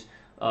she's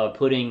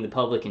putting the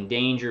public in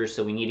danger,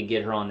 so we need to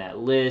get her on that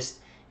list.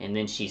 And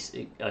then she's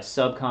a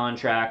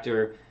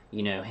subcontractor,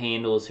 you know,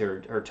 handles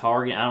her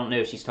target. I don't know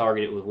if she's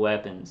targeted with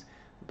weapons,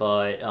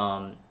 but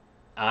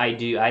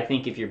I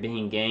think if you're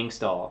being gang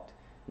stalked,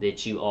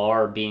 that you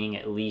are being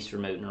at least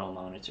remote neural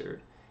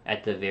monitored,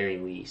 at the very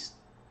least.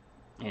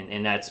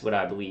 And that's what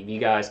I believe. You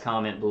guys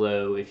comment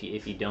below if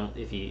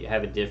you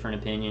have a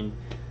different opinion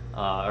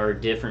or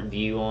a different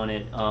view on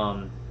it.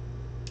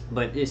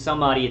 But if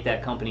somebody at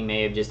that company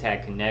may have just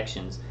had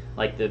connections,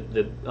 like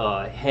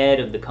the head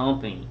of the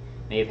company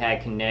may have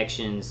had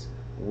connections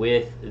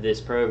with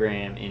this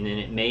program, and then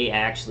it may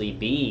actually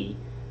be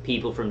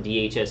people from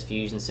DHS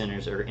fusion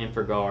centers or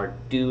InfraGard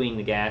doing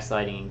the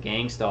gaslighting and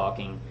gang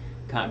stalking,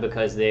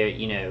 because they're,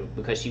 you know,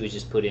 because she was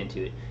just put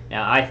into it.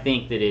 Now I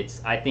think it's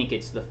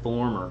the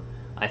former.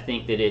 I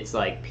think that it's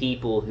like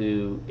people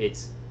who,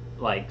 it's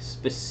like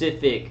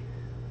specific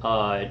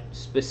gang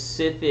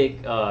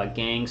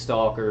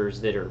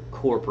stalkers that are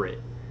corporate,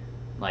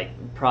 like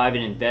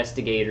private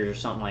investigators or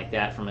something like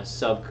that from a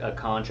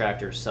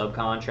contractor or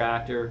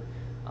subcontractor.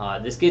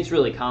 This gets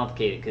really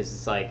complicated because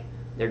it's like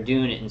they're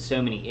doing it in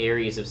so many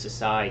areas of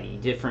society.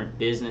 Different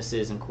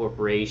businesses and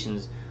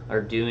corporations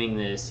are doing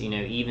this. You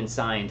know, even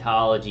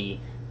Scientology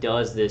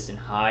does this and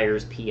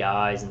hires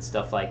PIs and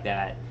stuff like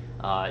that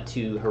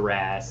to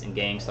harass and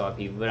gang stalk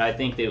people. But I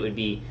think that it would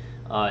be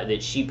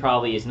that she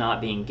probably is not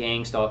being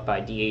gang stalked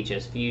by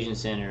DHS fusion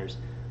centers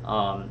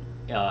and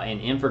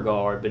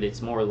InfraGard, but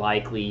it's more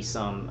likely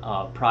some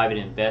private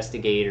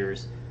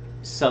investigators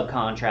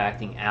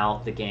subcontracting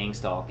out the gang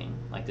stalking.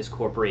 Like, this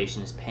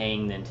corporation is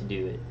paying them to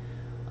do it.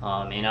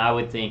 And I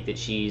would think that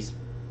she's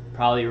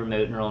probably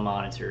remote neural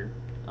monitored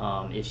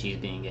if she's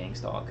being gang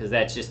stalked, because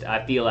that's just,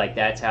 I feel like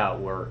that's how it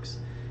works.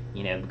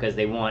 You know, because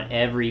they want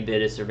every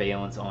bit of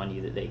surveillance on you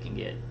that they can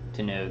get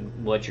to know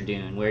what you're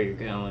doing, where you're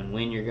going,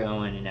 when you're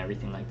going, and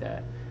everything like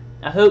that.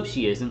 I hope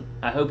she isn't.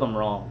 I hope I'm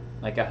wrong.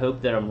 Like, I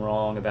hope that I'm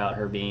wrong about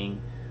her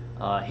being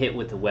hit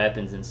with the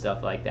weapons and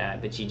stuff like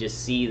that. But you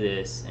just see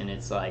this, and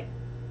it's like,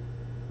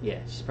 yeah,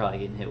 she's probably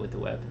getting hit with the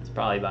weapons,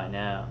 probably by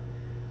now.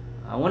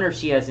 I wonder if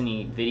she has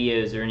any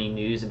videos or any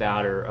news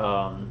about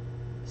her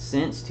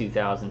since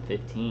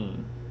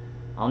 2015.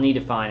 I'll need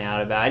to find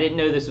out about it. I didn't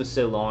know this was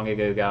so long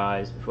ago,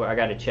 guys. Before, I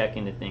got to check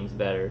into things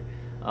better.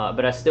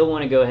 But I still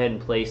want to go ahead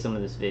and play some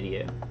of this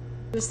video.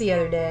 Just the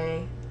other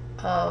day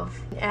of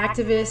an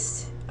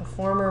activist, a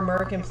former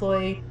Merck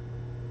employee,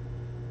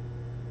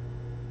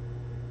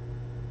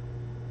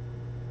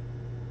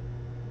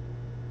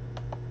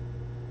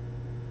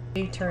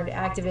 turned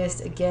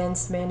activist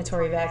against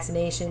mandatory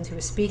vaccinations, who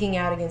was speaking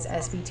out against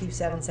SB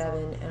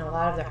 277 and a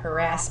lot of the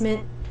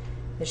harassment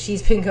that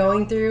she's been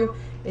going through.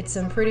 It's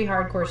some pretty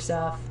hardcore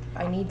stuff.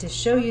 I need to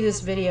show you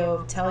this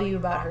video, tell you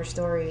about her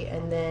story,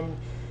 and then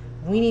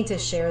we need to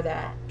share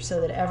that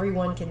so that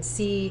everyone can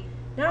see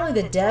not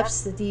only the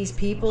depths that these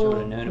people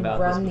who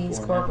run these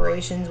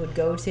corporations would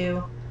go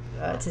to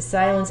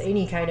silence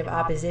any kind of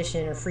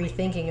opposition or free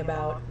thinking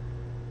about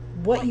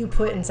what you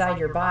put inside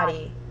your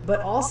body, but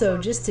also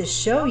just to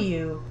show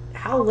you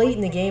how late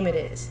in the game it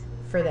is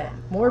for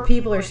them. More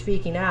people are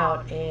speaking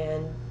out,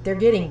 and they're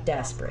getting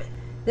desperate.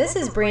 This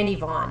is Brandy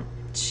Vaughn.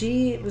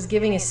 She was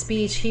giving a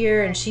speech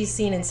here, and she's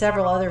seen in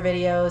several other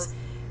videos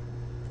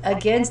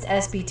against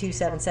SB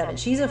 277.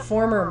 She's a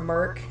former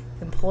Merck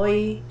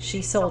employee.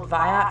 She sold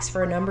Vioxx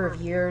for a number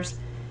of years,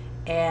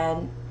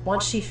 and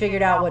once she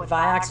figured out what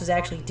Vioxx was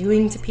actually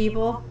doing to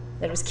people,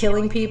 that it was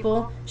killing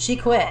people, she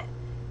quit.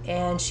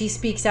 And she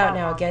speaks out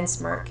now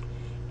against Merck.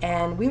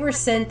 And we were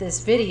sent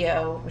this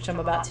video, which I'm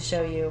about to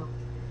show you,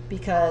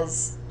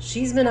 because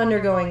she's been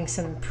undergoing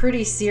some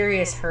pretty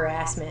serious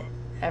harassment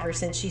ever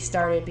since she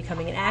started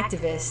becoming an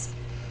activist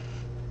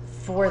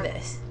for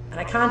this. And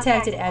I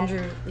contacted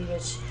Andrew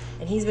Levich,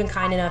 and he's been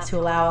kind enough to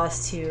allow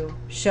us to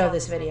show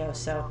this video.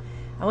 So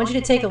I want you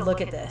to take a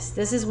look at this.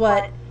 This is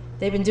what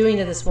they've been doing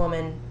to this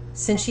woman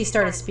since she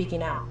started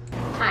speaking out.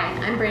 Hi,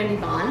 I'm Brandy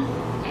Vaughn,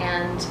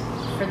 and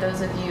for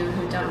those of you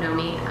who don't know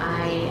me,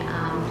 I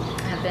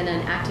have been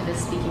an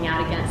activist speaking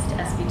out against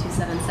SB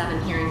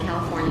 277 here in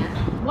California.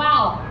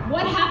 Wow,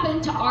 what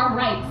happened to our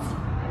rights?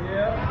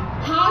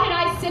 How did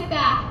I sit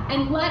back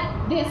and let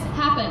this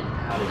happen?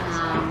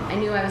 I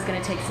knew I was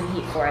going to take some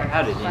heat for it,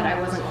 but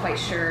I wasn't quite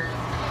sure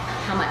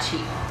how much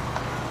heat.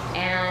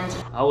 And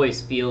I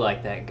always feel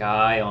like that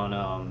guy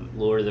on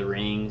Lord of the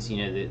Rings, you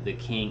know, the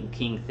King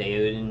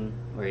Theoden,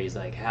 where he's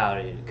like, how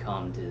did it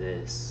come to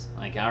this?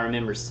 Like, I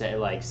remember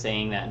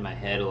saying that in my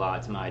head a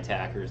lot to my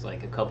attackers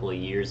like a couple of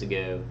years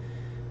ago,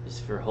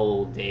 just for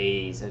whole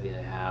days. I'd be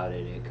like, how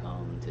did it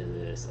come to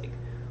this? Like,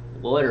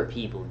 what are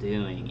people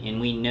doing?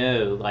 And we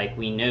know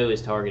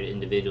as targeted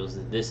individuals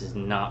that this is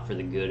not for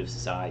the good of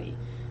society.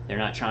 They're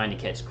not trying to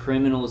catch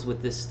criminals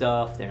with this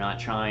stuff. They're not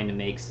trying to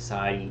make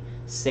society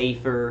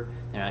safer.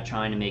 They're not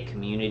trying to make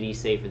communities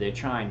safer. They're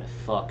trying to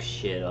fuck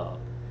shit up.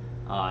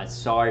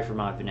 Sorry for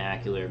my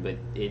vernacular, but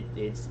it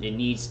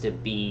needs to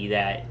be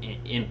that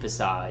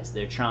emphasized.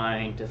 They're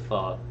trying to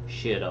fuck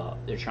shit up.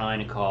 They're trying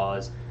to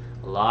cause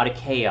a lot of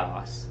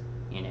chaos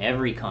in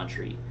every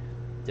country.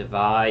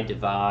 Divide,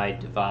 divide,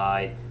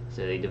 divide.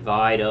 So they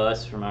divide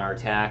us from our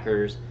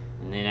attackers,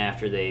 and then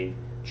after this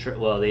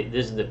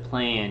is the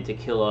plan to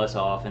kill us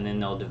off, and then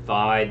they'll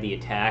divide the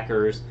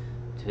attackers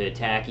to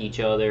attack each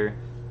other,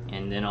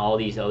 and then all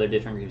these other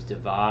different groups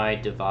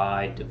divide,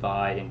 divide,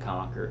 divide, and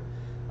conquer.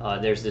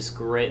 There's this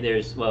great,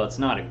 it's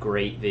not a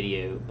great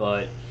video,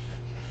 but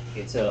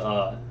it's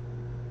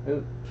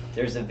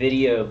there's a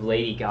video of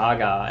Lady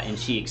Gaga, and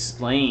she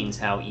explains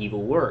how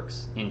evil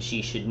works, and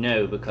she should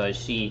know because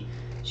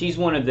she's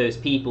one of those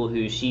people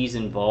who she's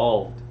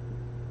involved,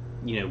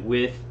 you know,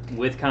 with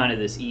kind of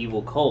this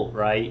evil cult,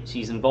 right?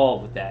 She's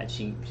involved with that.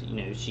 She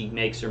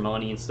makes her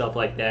money and stuff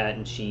like that,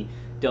 and she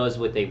does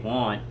what they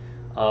want.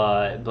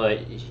 But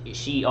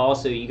she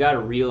also, you got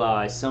to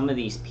realize, some of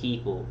these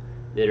people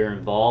that are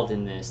involved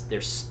in this, they're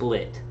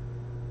split.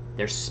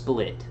 They're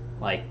split.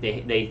 Like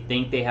they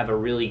think they have a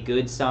really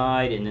good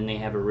side, and then they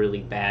have a really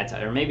bad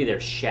side, or maybe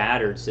they're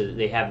shattered so that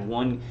they have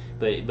one.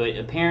 But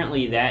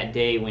apparently that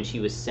day when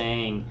she was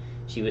saying,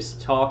 she was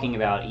talking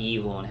about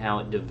evil and how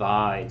it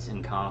divides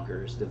and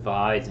conquers,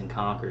 divides and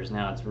conquers.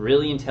 Now, it's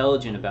really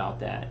intelligent about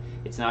that.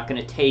 It's not going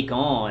to take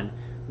on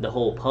the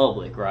whole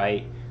public,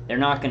 right? They're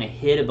not going to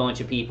hit a bunch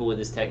of people with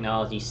this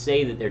technology,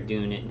 say that they're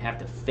doing it, and have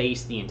to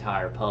face the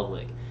entire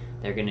public.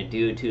 They're going to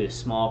do it to a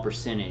small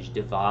percentage,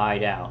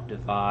 divide out,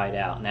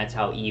 and that's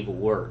how evil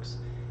works.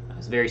 I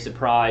was very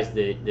surprised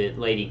that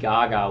Lady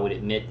Gaga would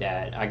admit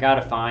that. I got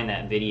to find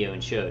that video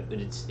and show it, but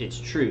it's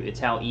true. It's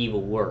how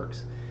evil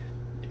works.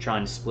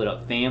 Trying to split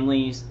up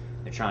families.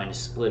 They're trying to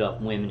split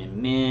up women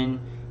and men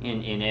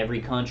in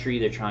every country.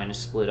 They're trying to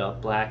split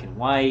up black and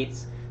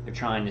whites. They're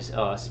trying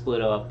to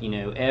split up,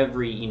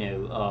 every,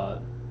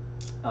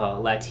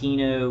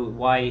 Latino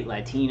white,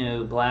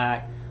 Latino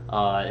black.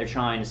 They're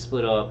trying to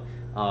split up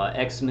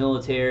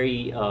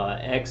ex-military,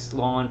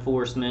 ex-law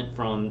enforcement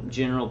from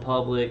general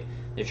public.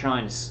 They're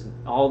trying to,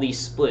 all these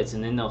splits,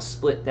 and then they'll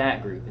split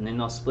that group, and then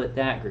they'll split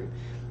that group.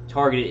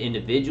 Targeted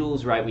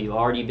individuals, right? We've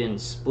already been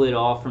split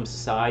off from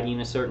society in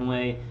a certain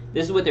way.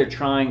 This is what they're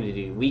trying to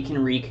do. We can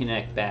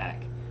reconnect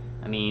back.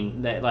 I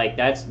mean,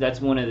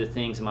 that's one of the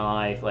things in my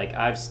life. Like,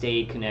 I've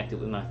stayed connected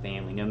with my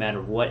family no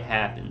matter what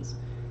happens.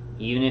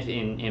 Even if,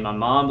 and my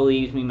mom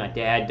believes me, my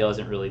dad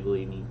doesn't really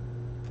believe me.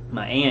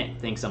 My aunt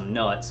thinks I'm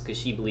nuts because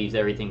she believes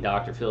everything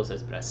Dr. Phil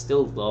says, but I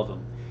still love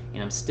them,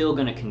 and I'm still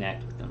going to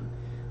connect with them.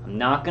 I'm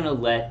not going to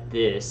let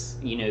this,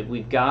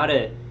 we've got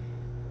to.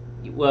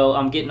 Well,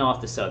 I'm getting off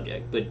the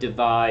subject, but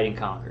divide and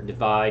conquer,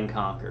 divide and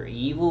conquer.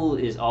 Evil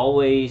is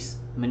always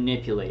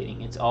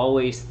manipulating. It's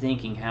always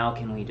thinking, how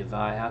can we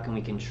divide? How can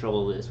we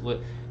control this?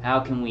 How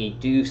can we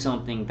do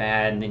something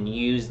bad and then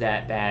use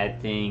that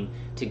bad thing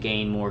to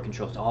gain more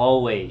control? It's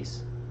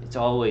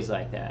always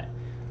like that.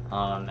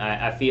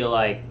 I feel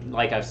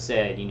like I've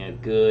said,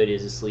 good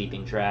is a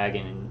sleeping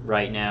dragon, and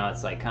right now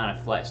it's like kind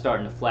of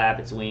starting to flap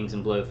its wings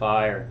and blow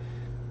fire.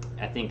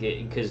 I think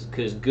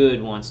because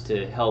good wants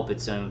to help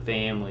its own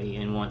family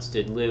and wants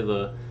to live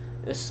a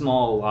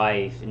small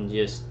life and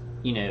just,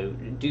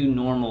 do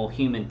normal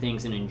human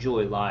things and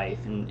enjoy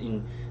life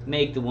and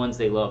make the ones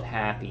they love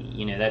happy.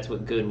 That's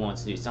what good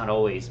wants to do. It's not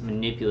always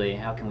manipulating,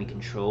 how can we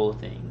control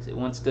things. It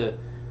wants to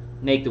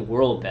make the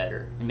world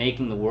better, and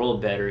making the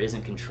world better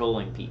isn't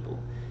controlling people.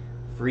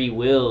 Free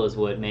will is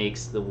what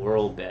makes the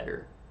world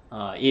better,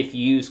 if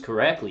used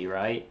correctly,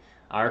 right?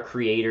 Our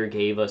Creator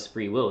gave us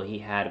free will. He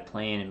had a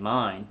plan in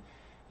mind.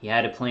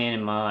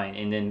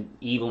 And then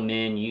evil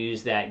men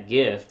use that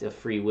gift of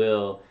free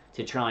will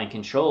to try and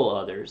control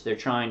others. They're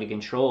trying to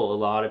control a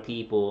lot of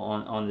people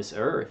on this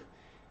earth,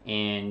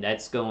 and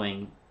that's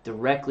going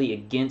directly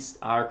against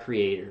our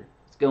Creator.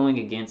 It's going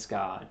against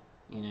God,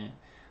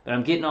 But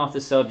I'm getting off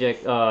the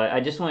subject. I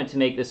just wanted to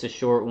make this a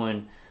short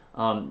one.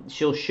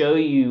 She'll show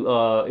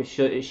you.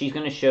 She's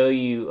going to show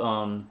you.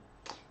 And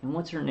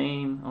what's her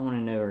name? I want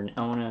to know her.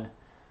 I want to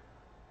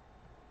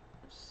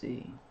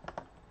see.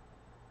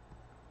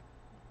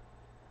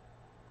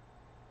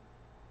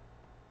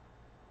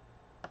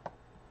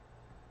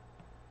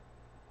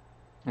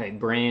 Alright,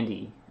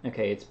 Brandy.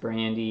 Okay, it's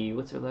Brandy.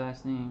 What's her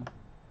last name?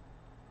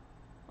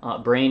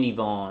 Brandy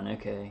Vaughn.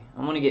 Okay.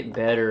 I'm going to get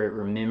better at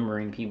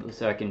remembering people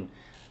so I can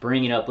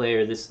bring it up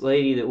later. This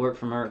lady that worked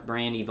for Merck,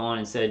 Brandy Vaughn,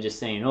 instead of just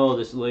saying, oh,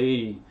 this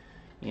lady,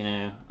 you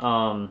know.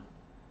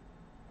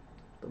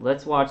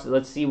 But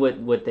let's see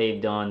what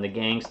they've done, the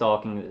gang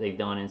stalking that they've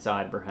done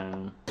inside her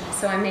home.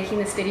 So I'm making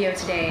this video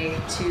today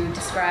to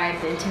describe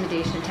the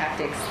intimidation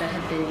tactics that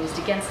have been used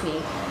against me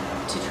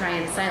to try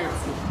and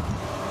silence me.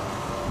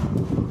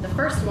 The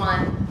first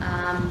one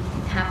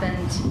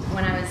happened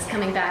when I was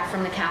coming back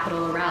from the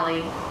Capitol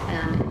rally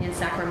in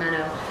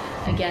Sacramento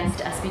against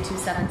SB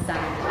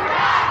 277. We're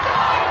not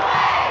going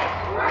away!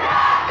 We're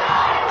not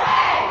going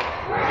away!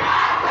 We're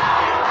not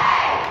going away!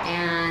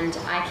 And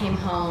I came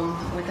home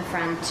with a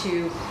friend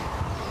to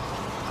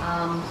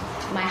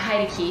my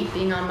hide key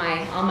being on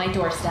my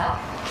doorstep,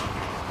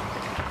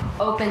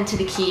 open to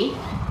the key.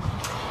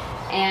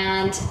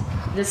 And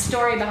the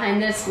story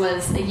behind this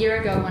was a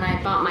year ago when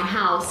I bought my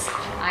house,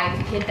 I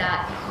hid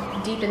that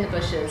deep in the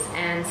bushes,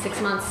 and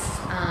 6 months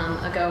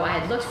ago I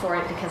had looked for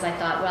it because I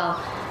thought, well,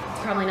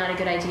 it's probably not a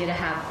good idea to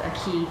have a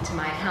key to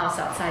my house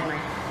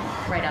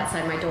right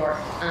outside my door.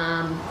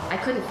 I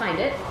couldn't find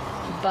it,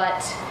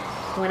 but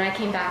when I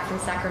came back from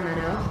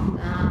Sacramento,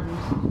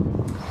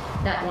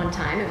 that one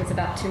time, it was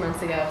about 2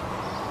 months ago,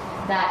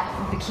 that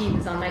the key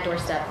was on my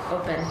doorstep,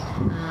 open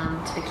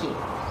to the key.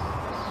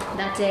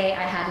 That day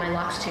I had my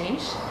locks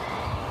changed,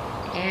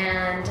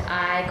 and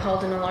I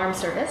called an alarm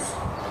service,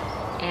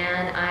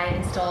 and I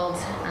installed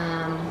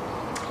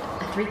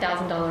a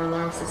 $3,000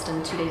 alarm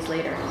system 2 days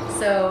later.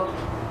 So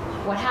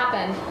what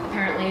happened,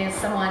 apparently, is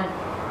someone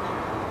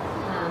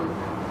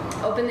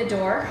opened the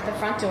door, the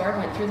front door,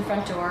 went through the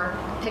front door,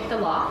 picked the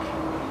lock,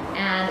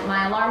 and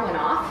my alarm went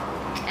off,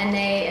 and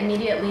they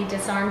immediately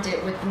disarmed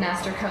it with the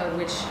master code,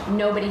 which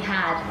nobody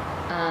had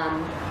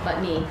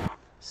but me.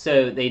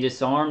 So they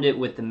disarmed it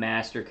with the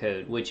master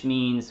code, which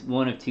means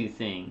one of two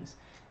things.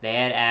 They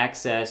had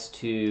access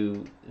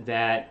to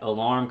that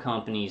alarm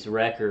company's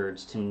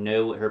records to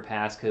know what her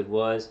passcode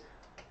was,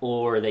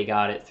 or they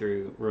got it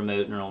through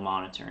remote neural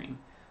monitoring.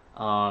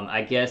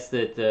 I guess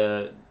that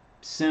the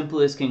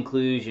simplest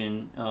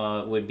conclusion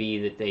would be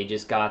that they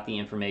just got the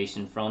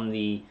information from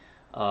the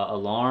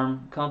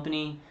alarm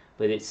company,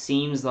 but it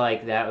seems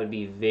like that would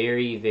be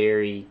very,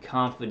 very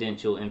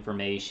confidential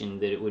information,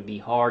 that it would be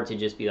hard to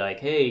just be like,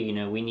 hey, you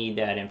know, we need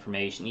that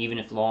information. Even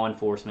if law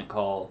enforcement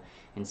called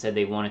and said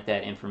they wanted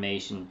that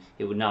information,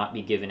 it would not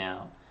be given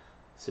out.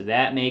 So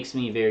that makes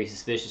me very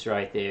suspicious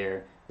right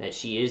there, that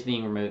she is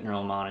being remote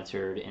neural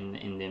monitored, and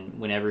then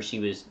whenever she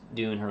was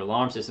doing her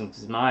alarm system,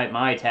 because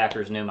my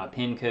attackers know my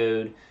PIN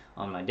code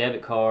on my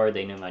debit card,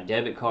 they know my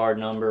debit card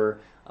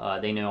number,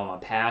 they know all my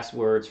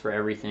passwords for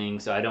everything,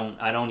 so I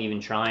don't even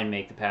try and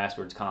make the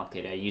passwords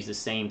complicated. I use the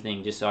same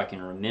thing just so I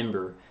can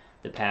remember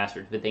the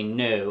passwords, but they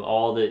know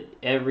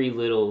every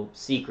little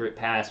secret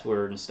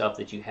password and stuff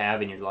that you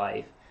have in your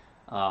life.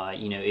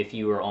 You know, if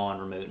you are on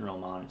remote neural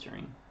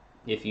monitoring,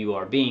 if you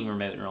are being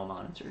remote neural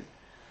monitored.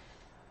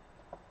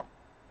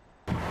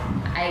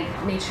 I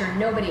made sure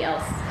nobody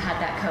else had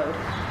that code.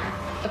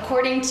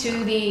 According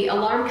to the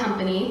alarm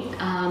company,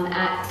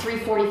 at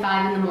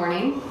 3:45 in the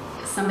morning,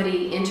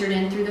 somebody entered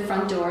in through the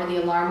front door,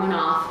 the alarm went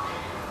off.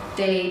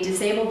 They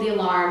disabled the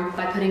alarm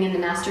by putting in the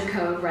master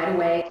code right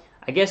away.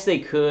 I guess they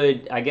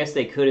could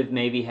have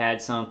maybe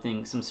had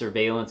some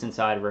surveillance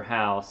inside of her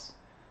house,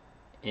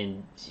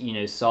 and, you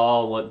know,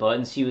 saw what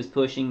buttons she was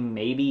pushing,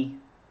 maybe,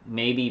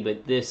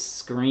 but this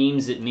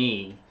screams at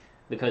me,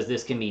 because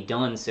this can be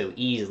done so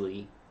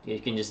easily.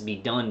 It can just be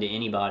done to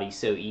anybody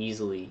so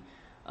easily,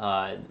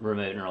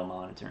 remote neural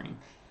monitoring,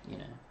 you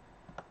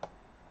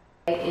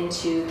know.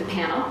 Into the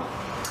panel.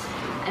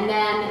 And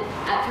then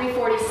at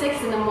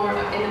 3:46 in the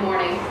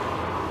morning,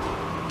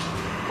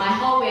 my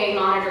hallway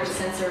monitor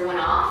sensor went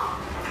off.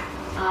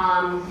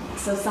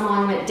 So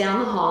someone went down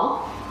the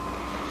hall.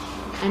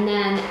 And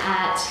then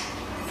at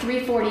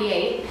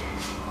 3:48,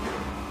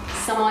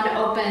 someone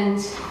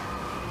opened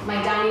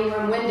my dining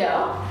room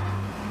window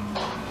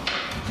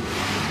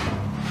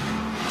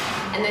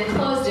and then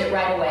closed it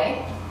right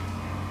away.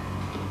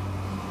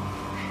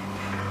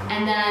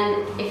 And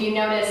then, if you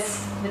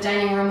notice, the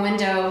dining room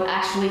window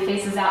actually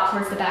faces out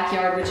towards the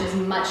backyard, which is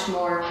much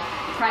more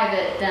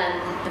private than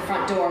the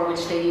front door,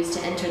 which they used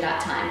to enter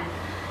that time.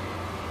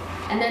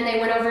 And then they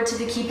went over to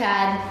the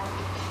keypad,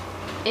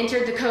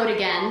 entered the code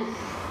again,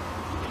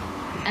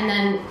 and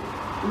then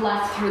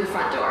left through the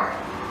front door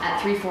at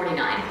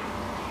 3:49.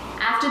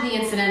 After the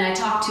incident, I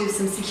talked to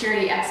some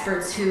security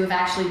experts who have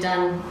actually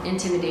done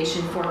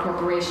intimidation for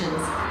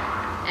corporations,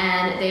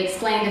 and they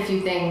explained a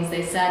few things.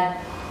 They said,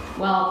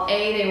 well,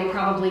 A, they were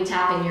probably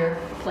tapping your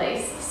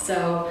place,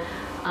 so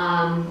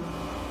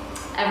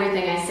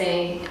everything I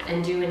say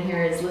and do in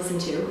here is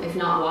listened to, if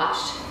not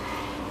watched.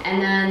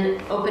 And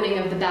then opening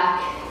of the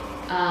back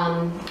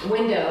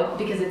window,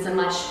 because it's a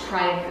much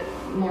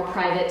more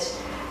private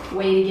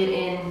way to get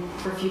in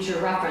for future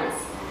reference,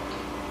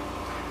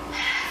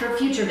 for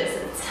future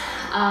visits.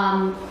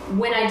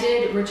 When I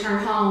did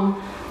return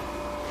home,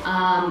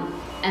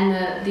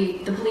 and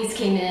the police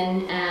came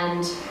in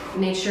and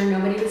made sure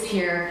nobody was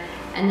here.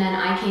 And then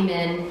I came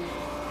in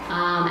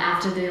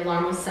after the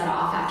alarm was set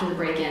off, after the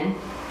break-in.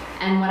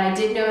 And what I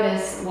did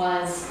notice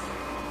was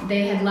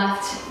they had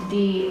left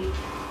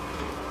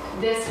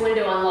this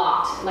window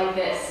unlocked like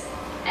this.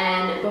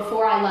 And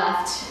before I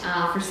left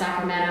for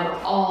Sacramento,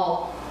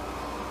 all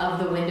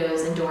of the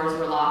windows and doors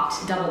were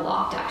locked, double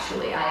locked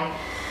actually. I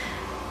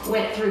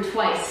went through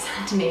twice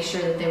to make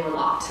sure that they were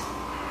locked.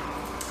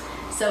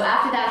 So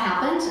after that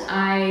happened,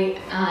 I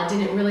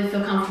didn't really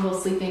feel comfortable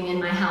sleeping in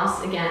my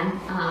house again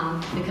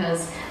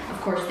because, of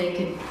course, they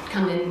could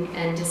come in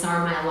and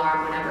disarm my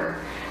alarm whenever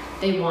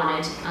they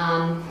wanted.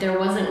 There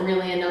wasn't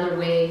really another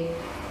way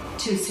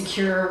to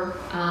secure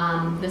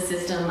the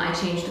system. I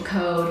changed the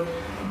code,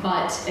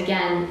 but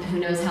again, who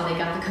knows how they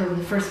got the code in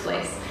the first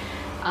place.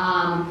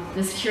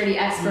 The security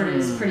expert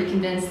is pretty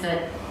convinced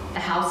that the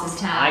house is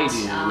tapped.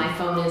 My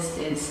phone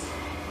is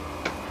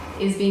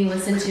being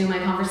listened to, my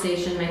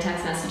conversation, my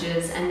text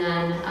messages, and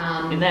then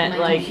and that, my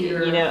like,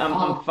 computer. you know,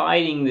 I'm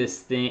fighting this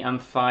thing. I'm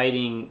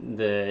fighting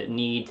the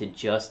need to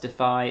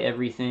justify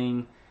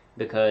everything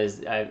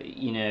because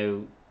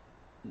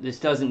this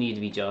doesn't need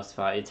to be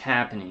justified. It's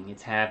happening.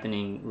 It's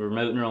happening.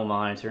 Remote neural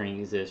monitoring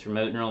exists.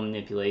 Remote neural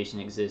manipulation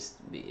exists.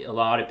 A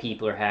lot of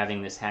people are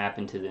having this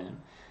happen to them.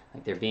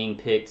 Like, they're being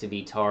picked to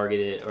be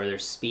targeted, or they're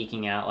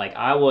speaking out. Like,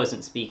 I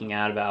wasn't speaking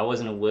out about it. I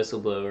wasn't a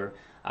whistleblower.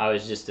 I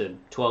was just a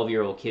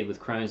 12-year-old kid with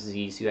Crohn's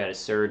disease who had a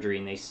surgery,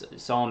 and they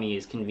saw me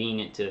as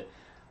convenient to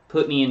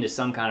put me into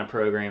some kind of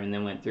program and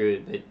then went through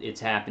it. But it's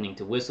happening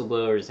to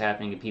whistleblowers. It's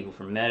happening to people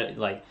from that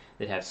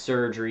have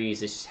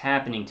surgeries. It's just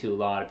happening to a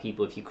lot of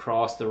people. If you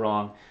cross the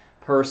wrong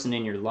person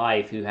in your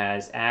life who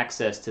has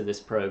access to this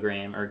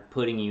program or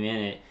putting you in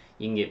it,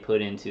 you can get put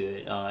into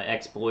it.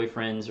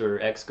 Ex-boyfriends or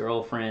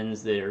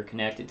ex-girlfriends that are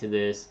connected to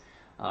this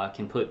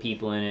can put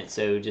people in it.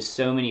 So just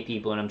so many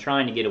people, and I'm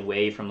trying to get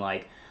away from,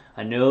 like,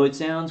 I know it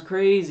sounds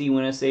crazy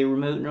when I say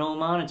remote neural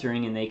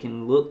monitoring, and they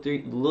can look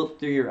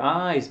through your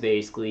eyes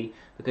basically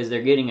because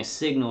they're getting a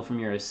signal from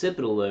your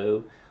occipital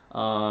lobe.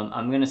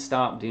 I'm going to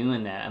stop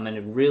doing that. I'm going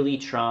to really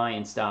try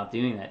and stop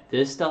doing that.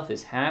 This stuff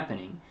is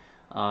happening.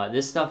 And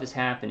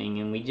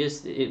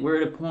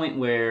we're at a point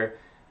where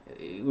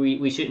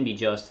we shouldn't be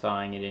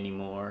justifying it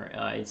anymore.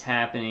 It's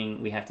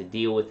happening. We have to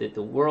deal with it.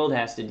 The world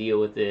has to deal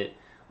with it,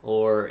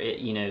 or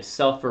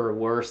suffer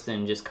worse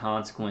than just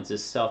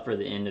consequences. Suffer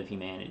the end of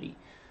humanity.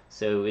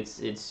 So it's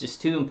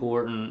just too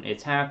important.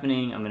 It's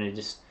happening. I'm gonna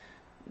just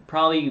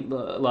probably,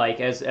 like,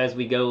 as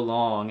I go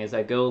along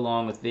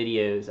with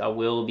videos, I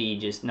will be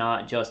just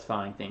not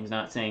justifying things,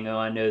 not saying, oh,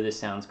 I know this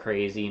sounds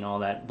crazy and all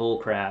that bull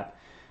crap.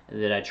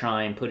 That I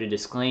try and put a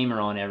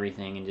disclaimer on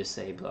everything and just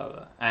say blah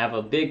blah. I have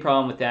a big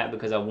problem with that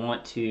because I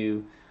want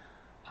to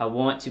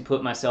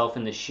put myself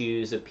in the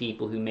shoes of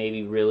people who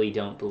maybe really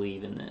don't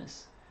believe in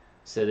this,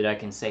 so that I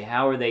can say,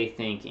 how are they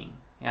thinking?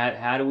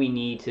 How do we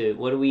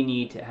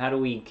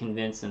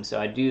convince them? So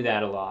I do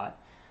that a lot.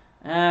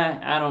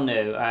 I don't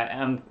know.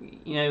 I'm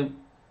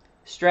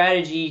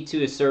strategy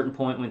to a certain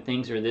point when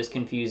things are this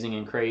confusing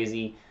and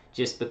crazy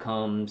just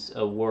becomes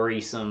a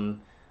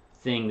worrisome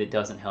thing that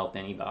doesn't help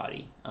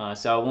anybody.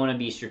 So I want to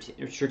be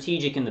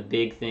strategic in the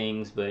big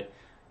things, but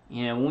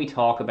when we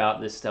talk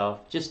about this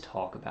stuff, just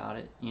talk about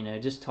it.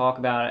 Just talk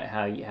about it,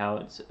 how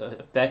it's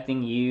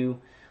affecting you,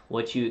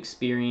 what you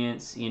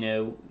experience,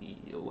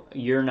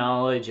 your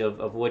knowledge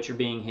of what you're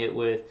being hit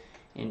with,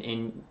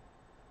 and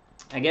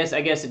I guess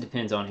it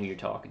depends on who you're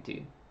talking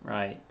to,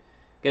 right?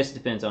 I guess it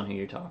depends on who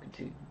you're talking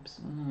to.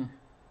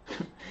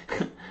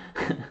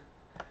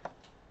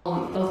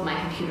 Both my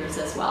computers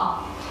as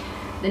well.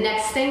 The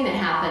next thing that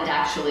happened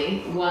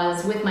actually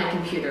was with my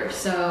computer.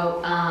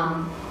 So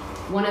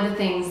one of the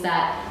things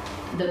that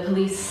the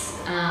police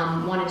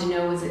wanted to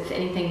know was if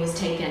anything was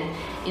taken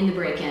in the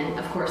break-in.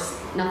 Of course,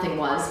 nothing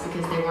was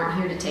because they weren't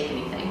here to take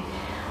anything.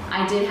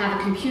 I did have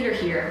a computer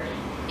here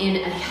in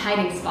a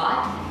hiding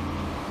spot,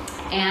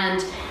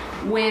 and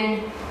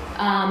when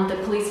the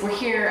police were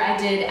here, I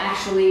did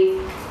actually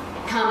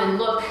come and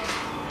look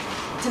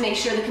to make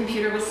sure the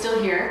computer was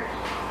still here,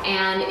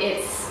 and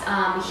it's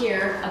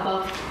here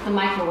above the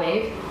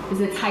microwave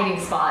is its hiding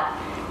spot.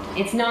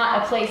 It's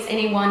not a place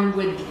anyone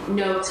would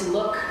know to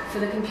look for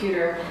the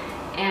computer,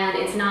 and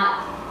it's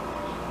not,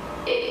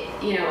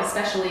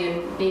 especially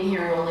in being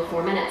here in only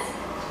 4 minutes.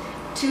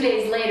 2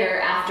 days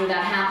later, after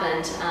that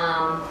happened,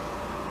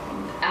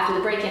 after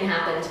the break-in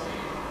happened,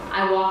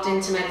 I walked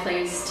into my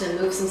place to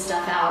move some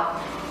stuff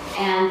out,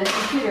 and the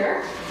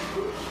computer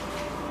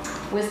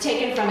was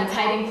taken from its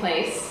hiding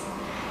place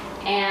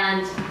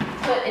and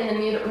put in the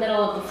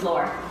middle of the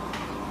floor.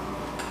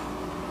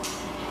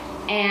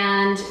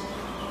 And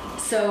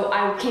so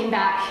I came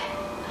back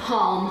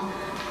home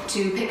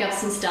to pick up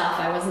some stuff.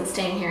 I wasn't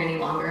staying here any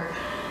longer.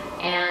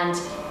 And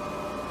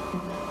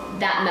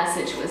that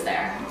message was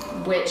there,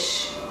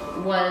 which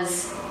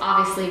was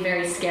obviously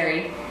very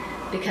scary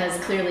because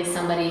clearly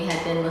somebody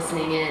had been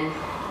listening in,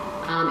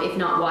 if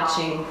not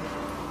watching,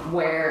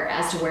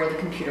 as to where the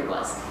computer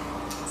was.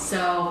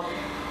 So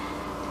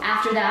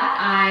After that,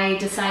 I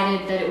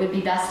decided that it would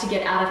be best to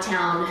get out of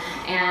town,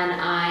 and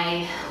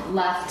I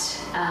left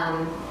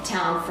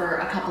town for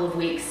a couple of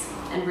weeks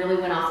and really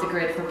went off the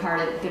grid for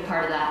a good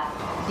part of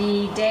that.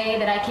 The day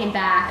that I came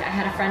back, I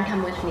had a friend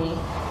come with me,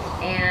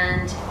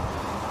 and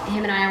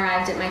him and I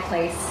arrived at my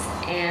place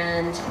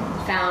and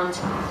found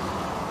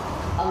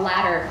a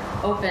ladder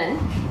open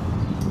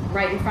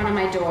right in front of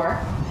my door,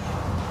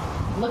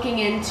 looking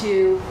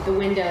into the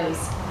windows,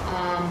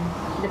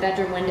 the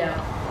bedroom window.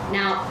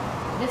 Now,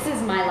 this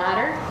is my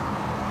ladder,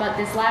 but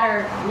this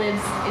ladder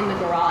lives in the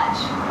garage.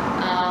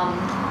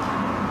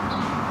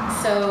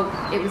 So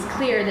it was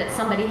clear that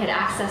somebody had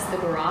accessed the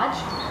garage,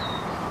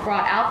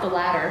 brought out the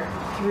ladder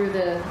through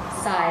the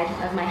side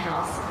of my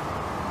house,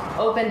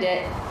 opened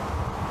it,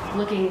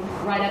 looking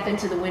right up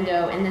into the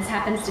window, and this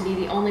happens to be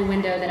the only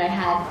window that I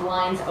had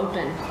blinds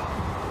open.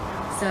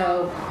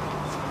 So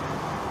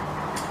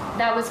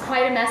that was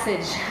quite a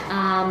message.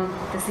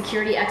 The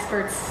security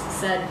experts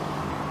said,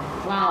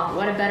 wow,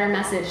 what a better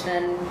message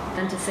than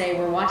to say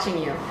we're watching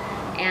you.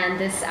 And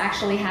this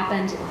actually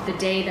happened the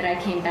day that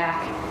I came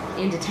back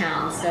into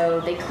town,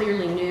 so they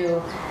clearly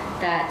knew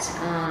that,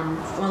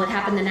 well, it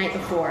happened the night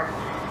before.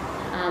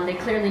 They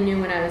clearly knew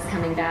when I was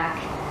coming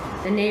back.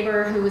 The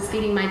neighbor who was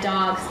feeding my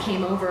dogs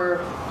came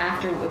over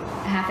after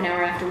half an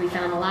hour after we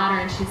found the ladder,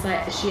 and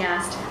she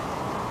asked,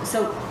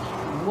 so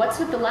what's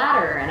with the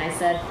ladder? And I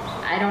said,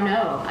 I don't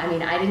know. I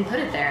mean, I didn't put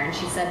it there. And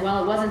she said,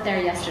 well, it wasn't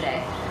there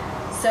yesterday.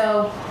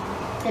 So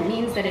it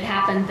means that it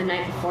happened the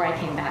night before I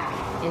came back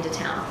into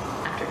town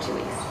after 2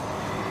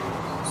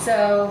 weeks.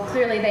 So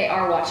clearly they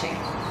are watching.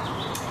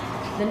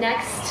 The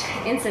next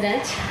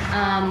incident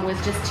was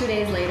just 2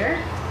 days later,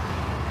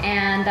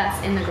 and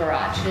that's in the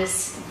garage.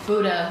 This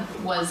Buddha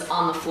was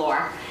on the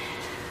floor.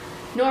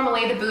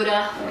 Normally the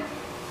Buddha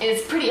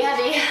is pretty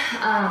heavy.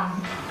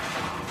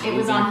 It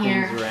was on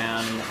here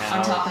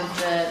on top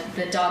of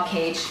the dog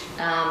cage.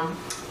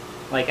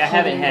 Like, I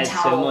haven't had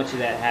so much of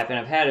that happen.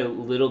 I've had a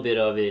little bit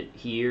of it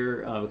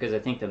here because I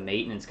think the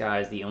maintenance guy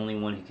is the only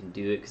one who can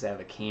do it, because I have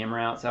a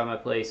camera outside my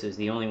place, so he's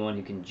the only one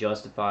who can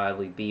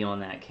justifiably be on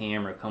that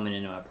camera coming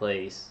into my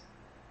place.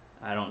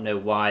 I don't know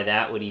why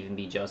that would even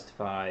be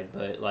justified,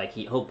 but like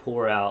he'll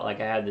pour out, like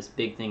I had this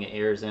big thing of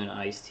Arizona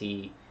iced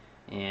tea,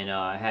 and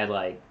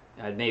I'd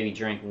maybe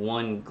drink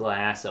one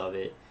glass of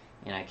it,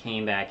 and I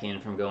came back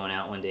in from going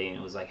out one day and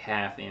it was like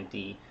half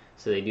empty.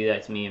 So they do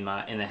that to me in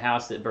the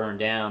house that burned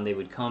down. They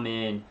would come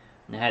in,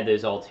 and I had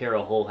those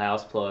Altera whole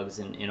house plugs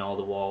in all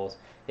the walls.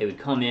 They would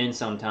come in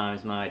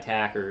sometimes, my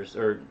attackers,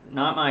 or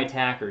not my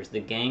attackers, the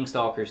gang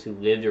stalkers who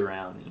lived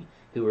around me,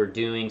 who were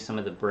doing some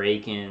of the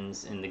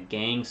break-ins and the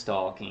gang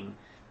stalking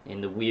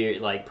and the weird,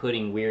 like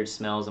putting weird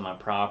smells on my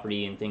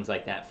property and things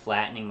like that,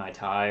 flattening my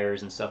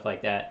tires and stuff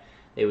like that.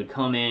 They would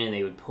come in and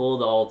they would pull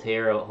the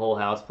Altera whole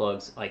house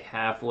plugs like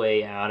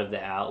halfway out of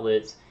the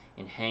outlets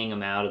and hang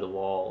them out of the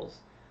walls.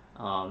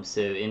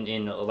 So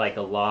in like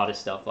a lot of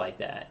stuff like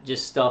that,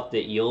 just stuff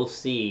that you'll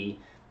see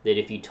that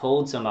if you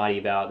told somebody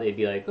about, they'd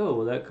be like, oh,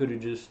 well, that could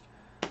have just,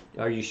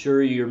 are you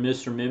sure you're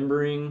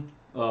misremembering?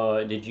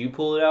 Did you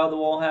pull it out of the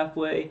wall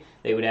halfway?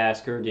 They would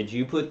ask her, did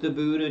you put the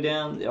Buddha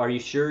down? Are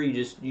you sure you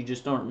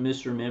just aren't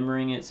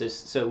misremembering it?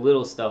 So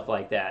little stuff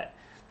like that,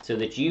 so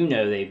that you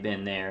know they've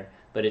been there,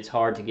 but it's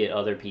hard to get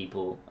other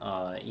people,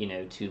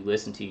 to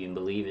listen to you and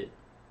believe it.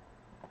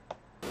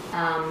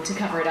 To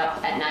cover it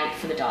up at night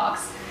for the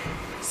dogs.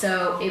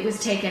 So it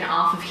was taken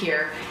off of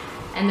here,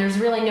 and there's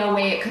really no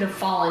way it could have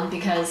fallen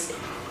because,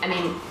 I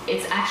mean,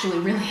 it's actually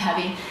really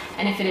heavy,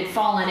 and if it had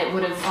fallen, it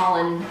would have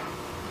fallen,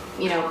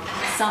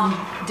 some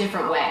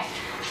different way.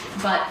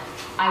 But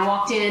I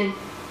walked in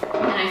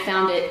and I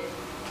found it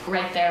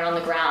right there on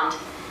the ground.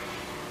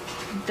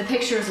 The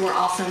pictures were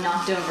also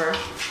knocked over.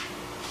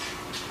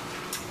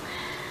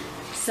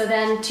 So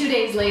then 2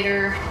 days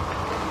later,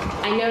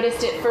 I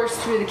noticed it first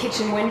through the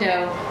kitchen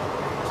window,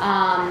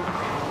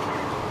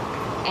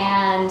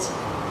 and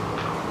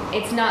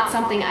it's not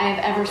something I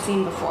have ever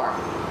seen before,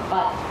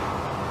 but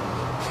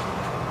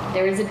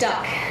there is a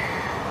duck.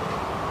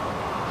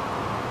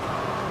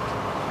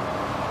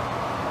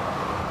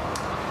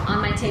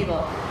 On my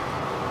table.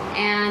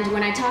 And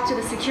when I talked to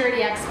the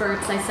security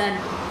experts, I said,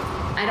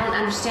 I don't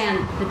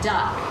understand the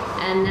duck.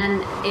 And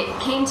then it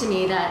came to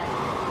me that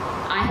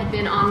I had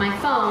been on my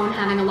phone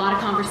having a lot of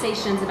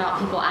conversations about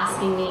people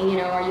asking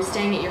me, are you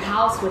staying at your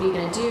house? What are you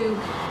going to do?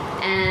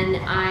 And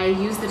I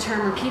used the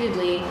term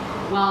repeatedly,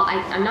 well,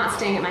 I'm not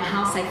staying at my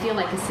house. I feel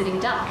like a sitting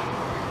duck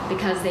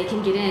because they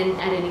can get in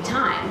at any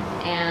time.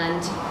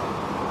 And,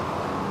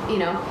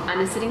 I'm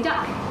a sitting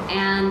duck.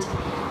 And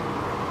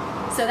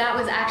so that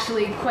was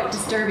actually quite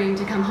disturbing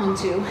to come home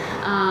to.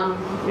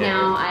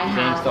 Now I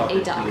have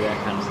a duck.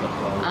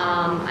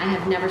 I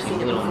have never seen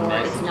it before.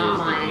 It's not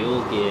mine.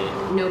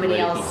 Nobody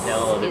else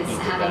is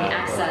having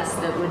access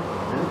that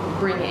would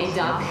bring a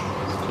duck.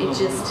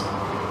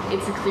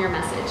 It's a clear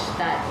message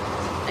that,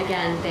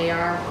 again, they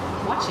are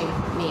watching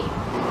me.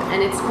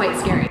 And it's quite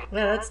scary.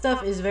 Yeah, that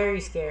stuff is very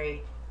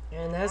scary.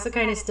 And that's the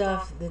kind of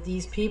stuff that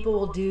these people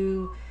will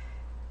do.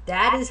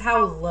 That is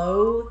how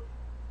low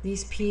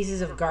these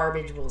pieces of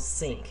garbage will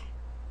sink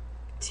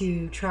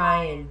to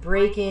try and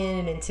break in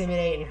and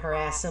intimidate and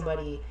harass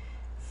somebody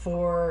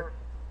for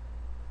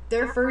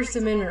their First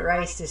Amendment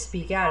rights to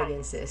speak out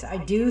against this. I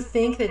do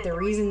think that the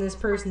reason this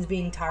person's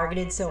being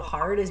targeted so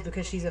hard is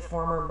because she's a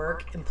former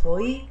Merck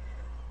employee,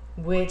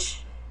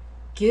 which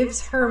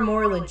gives her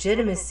more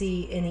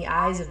legitimacy in the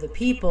eyes of the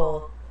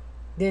people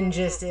than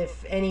just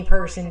if any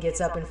person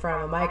gets up in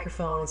front of a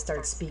microphone and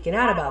starts speaking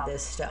out about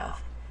this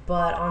stuff.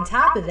 But on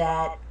top of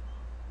that,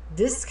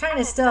 this kind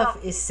of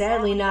stuff is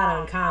sadly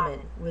not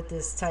uncommon with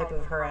this type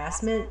of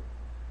harassment.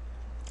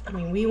 I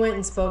mean, we went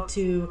and spoke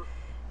to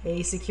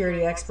a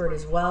security expert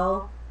as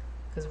well,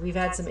 because we've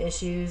had some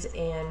issues,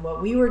 and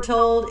what we were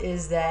told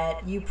is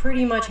that you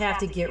pretty much have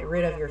to get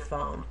rid of your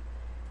phone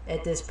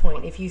at this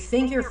point. If you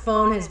think your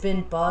phone has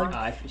been bugged,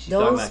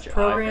 those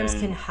programs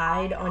can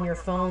hide on your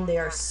phone. They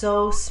are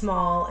so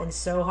small and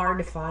so hard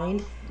to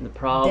find. The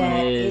problem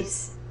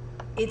is,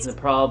 it's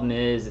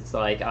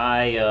like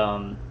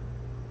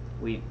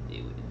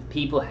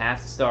people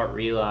have to start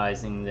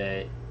realizing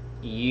that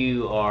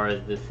you are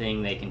the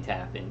thing they can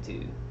tap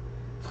into.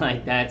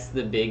 Like, that's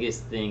the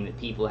biggest thing that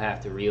people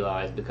have to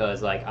realize,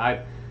 because like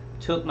I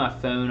took my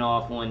phone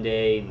off one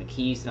day and the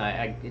keys, and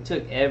I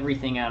took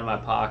everything out of my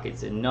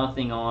pockets and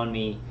nothing on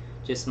me,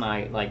 just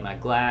my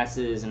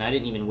glasses, and I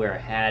didn't even wear a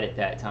hat at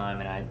that time,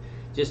 and I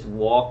just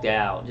walked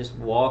out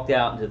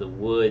into the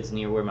woods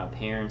near where my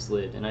parents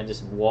lived, and I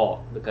just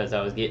walked because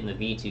I was getting the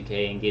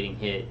V2K and getting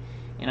hit,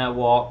 and I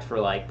walked for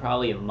like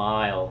probably a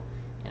mile,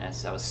 and I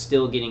was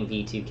still getting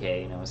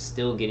V2K, and I was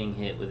still getting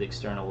hit with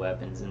external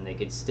weapons, and they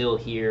could still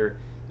hear,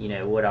 you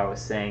know, what I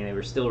was saying. They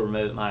were still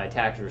my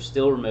attackers were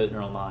still remote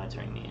neural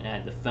monitoring me,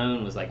 and the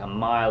phone was like a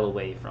mile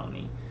away from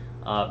me.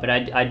 But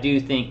I do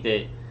think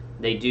that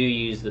they do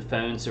use the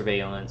phone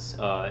surveillance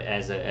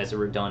as a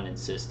redundant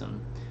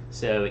system,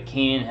 so it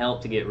can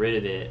help to get rid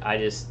of it.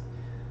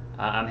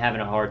 I'm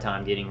having a hard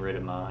time getting rid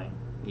of mine.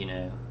 You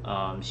know,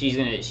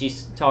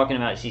 she's talking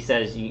about. She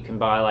says you can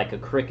buy like a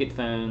Cricket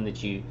phone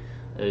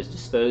those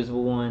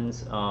disposable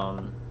ones.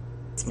 I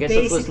guess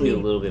let's listen to a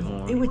little bit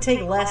more. It would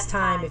take less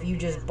time if you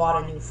just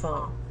bought a new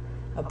phone,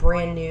 a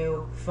brand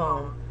new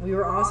phone. We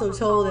were also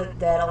told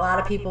that a lot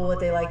of people, what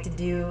they like to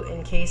do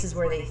in cases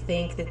where they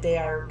think that they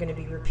are going to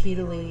be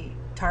repeatedly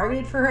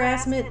targeted for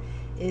harassment,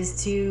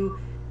 is to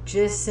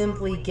just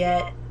simply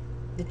get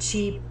the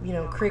cheap, you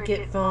know,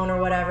 Cricket phone or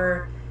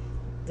whatever,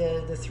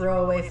 the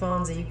throwaway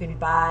phones that you can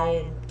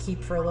buy and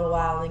keep for a little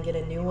while and then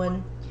get a new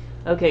one.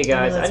 Okay,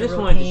 guys, I just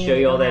wanted to show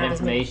you all that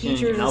information,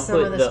 and I'll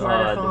put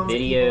the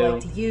video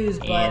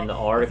and the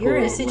article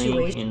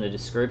link in the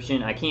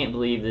description. I can't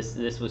believe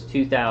this was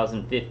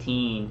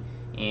 2015,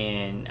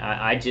 and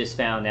I just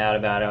found out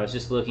about it. I was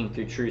just looking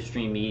through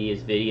TrueStream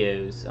Media's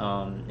videos,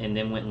 and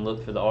then went and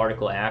looked for the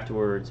article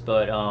afterwards.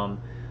 But I'm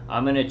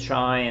gonna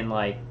try and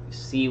like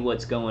see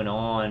what's going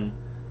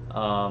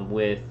on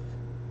with.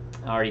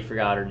 I already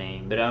forgot her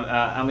name, but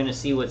I'm going to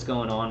see what's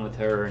going on with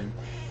her and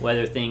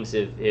whether things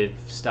have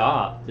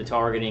stopped, the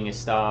targeting has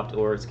stopped,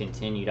 or it's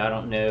continued. I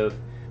don't know if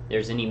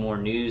there's any more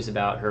news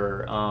about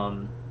her,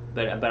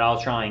 but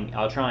I'll try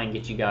and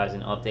get you guys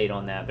an update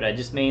on that. But I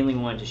just mainly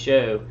wanted to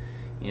show,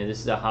 you know, this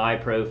is a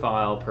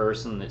high-profile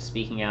person that's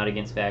speaking out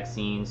against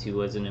vaccines, who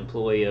was an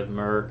employee of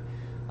Merck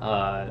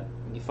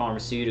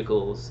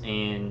Pharmaceuticals,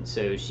 and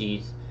so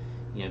she's,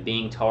 you know,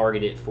 being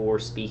targeted for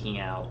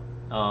speaking out.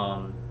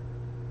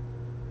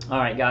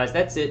 Alright guys,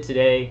 that's it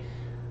today.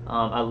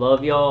 I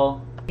love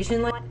y'all.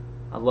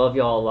 I love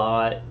y'all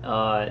a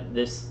lot.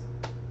 This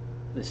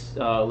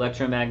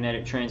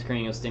electromagnetic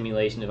transcranial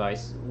stimulation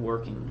device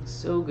working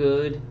so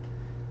good.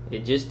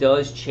 It just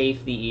does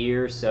chafe the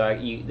ear, so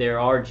there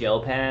are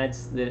gel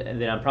pads that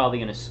I'm probably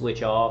going to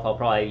switch off. I'll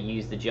probably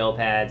use the gel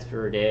pads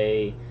for a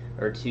day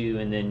or two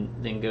and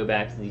then go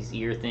back to these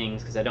ear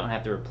things, because I don't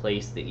have to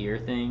replace the ear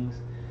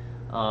things.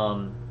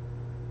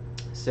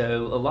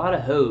 So a lot of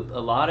hope, a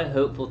lot of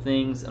hopeful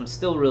things. I'm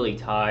still really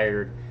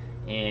tired,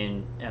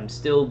 and I'm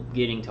still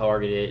getting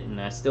targeted, and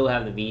I still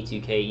have the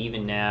V2K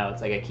even now.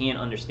 It's like I can't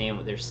understand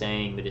what they're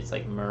saying, but it's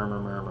like murmur,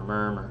 murmur,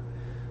 murmur.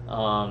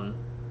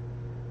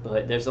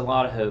 But there's a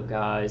lot of hope,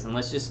 guys, and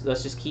let's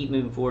just keep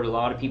moving forward. A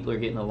lot of people are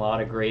getting a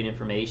lot of great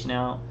information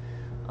out,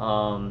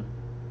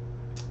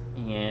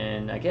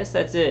 and I guess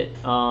that's it.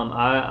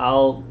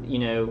 I'll you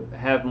know,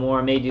 have more.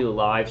 I may do a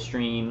live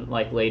stream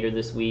like later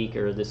this week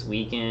or this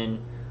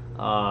weekend.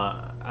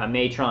 I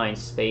may try and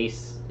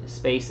space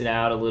it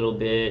out a little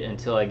bit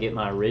until I get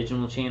my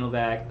original channel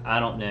back. I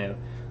don't know.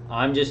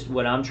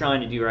 What I'm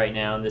trying to do right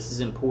now, and this is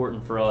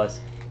important for us,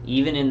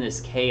 even in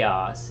this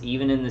chaos,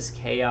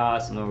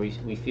 and where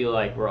we feel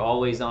like we're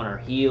always on our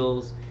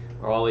heels,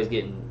 we're always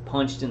getting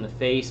punched in the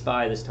face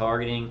by this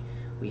targeting,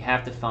 we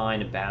have to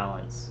find a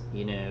balance,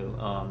 you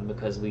know,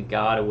 because we've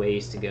got a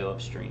ways to go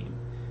upstream.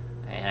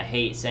 And I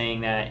hate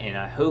saying that, and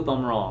I hope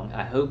I'm wrong.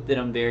 I hope that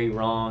I'm very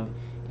wrong.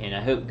 And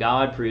I hope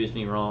God proves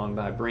me wrong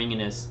by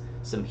bringing us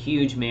some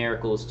huge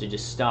miracles to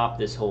just stop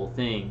this whole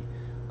thing.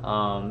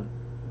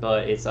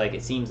 But it's like,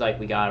 it seems like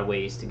we got a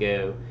ways to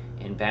go,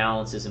 and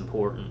balance is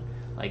important.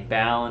 Like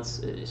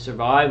balance,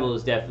 survival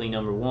is definitely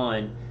number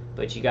one,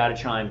 but you got to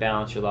try and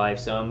balance your life.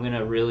 So I'm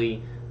gonna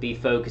really be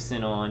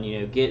focusing on,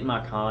 getting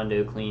my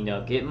condo cleaned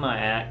up, getting my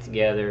act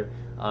together,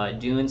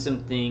 doing some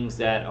things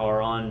that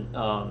are on,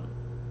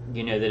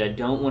 that I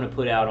don't want to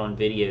put out on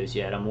videos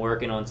yet. I'm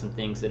working on some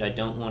things that I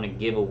don't want to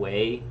give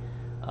away,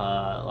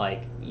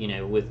 like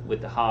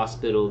with the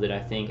hospital that I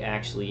think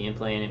actually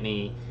implanted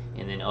me,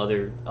 and then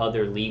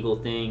other legal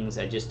things.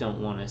 I just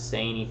don't want to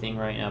say anything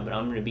right now, but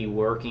I'm going to be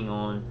working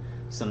on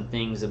some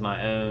things of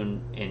my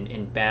own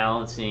and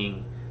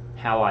balancing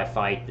how I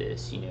fight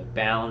this.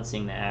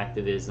 Balancing the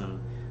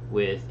activism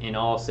with, and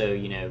also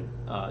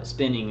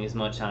spending as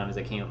much time as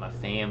I can with my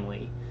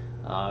family,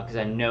 because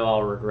I know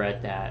I'll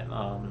regret that.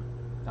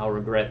 I'll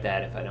regret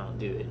that if I don't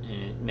do it, and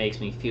it makes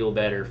me feel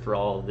better for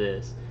all of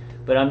this.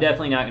 But I'm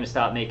definitely not going to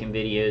stop making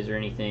videos or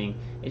anything.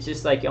 It's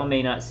just like y'all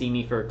may not see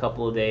me for a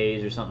couple of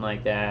days or something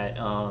like that.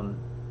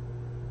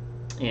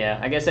 Yeah,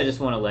 I guess I just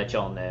want to let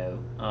y'all know.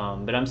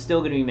 But I'm still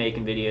going to be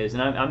making videos,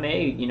 and I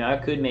may, I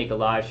could make a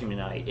live stream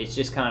tonight. It's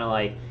just kind of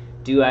like,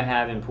 do I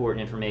have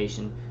important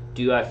information?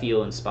 Do I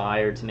feel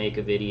inspired to make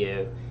a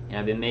video? And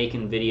I've been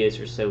making videos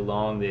for so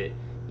long that,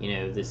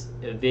 this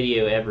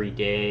video every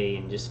day,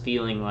 and just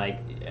feeling like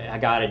I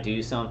got to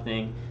do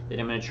something, that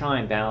I'm going to try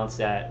and balance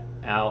that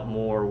out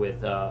more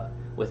with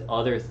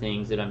other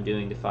things that I'm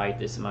doing to fight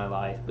this in my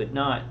life, but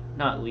not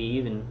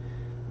leave, and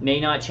may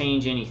not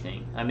change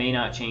anything. I may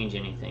not change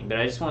anything, but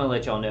I just want to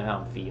let y'all know how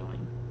I'm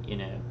feeling.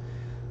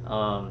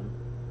 All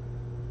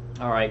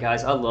right,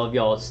 guys, I love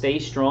y'all. Stay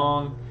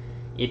strong.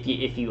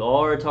 If you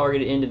are a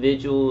targeted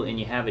individual and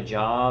you have a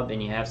job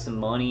and you have some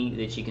money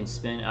that you can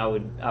spend, I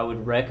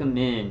would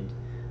recommend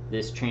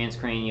this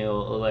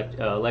transcranial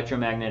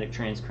electromagnetic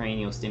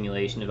transcranial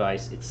stimulation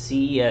device. It's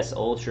CES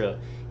Ultra.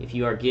 If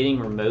you are getting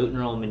remote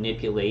neural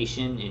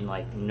manipulation in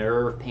like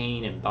nerve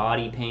pain and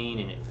body pain,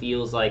 and it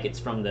feels like it's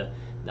from the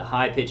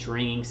high-pitched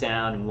ringing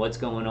sound and what's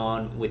going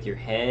on with your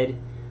head,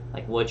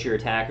 like what your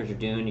attackers are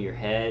doing to your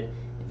head,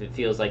 if it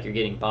feels like you're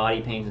getting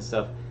body pains and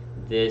stuff,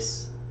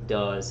 this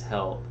does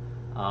help.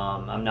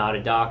 I'm not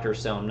a doctor,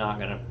 so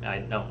I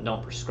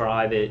don't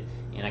prescribe it,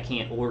 and I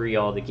can't order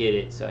y'all to get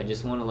it. So I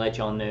just want to let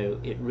y'all know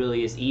it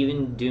really is,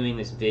 even doing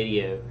this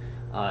video,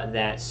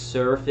 that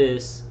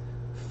surface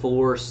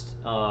forced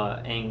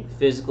and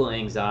physical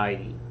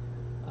anxiety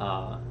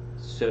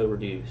so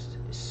reduced,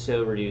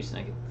 and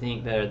I could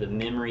think better. The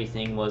memory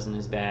thing wasn't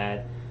as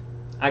bad.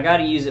 I got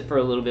to use it for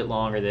a little bit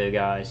longer though,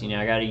 guys.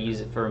 I got to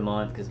use it for a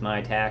month, because my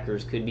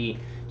attackers could be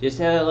just,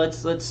 hey,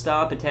 let's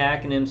stop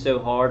attacking him so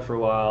hard for a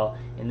while,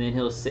 and then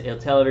he'll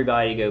tell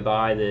everybody to go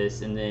buy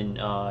this, and then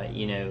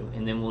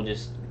and then we'll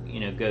just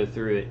go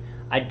through it.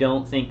 I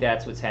don't think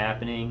that's what's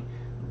happening,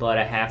 but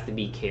I have to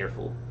be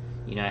careful.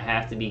 I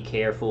have to be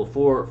careful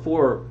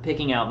for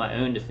picking out my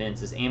own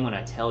defenses, and when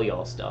I tell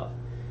y'all stuff,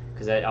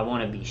 because I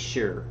want to be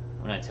sure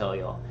when I tell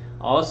y'all.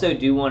 I also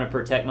do want to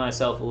protect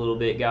myself a little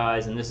bit,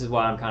 guys, and this is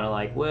why I'm kind of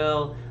like,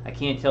 well, I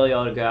can't tell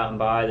y'all to go out and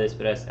buy this,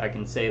 but I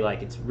can say,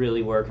 like, it's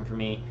really working for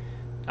me.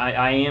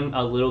 I am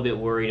a little bit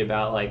worried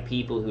about, like,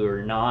 people who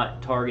are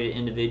not targeted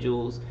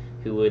individuals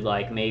who would,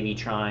 like, maybe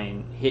try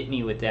and hit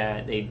me with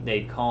that.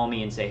 They'd call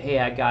me and say, hey,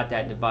 I got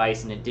that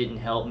device and it didn't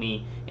help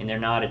me, and they're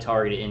not a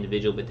targeted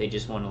individual, but they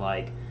just want to,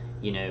 like,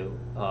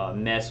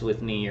 mess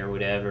with me or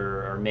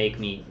whatever, or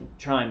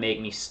try and make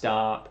me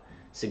stop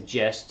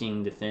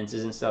suggesting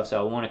defenses and stuff. So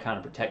I want to kind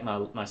of protect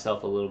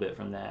myself a little bit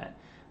from that,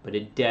 but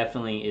it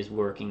definitely is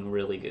working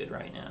really good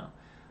right now.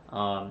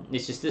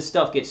 It's just, this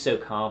stuff gets so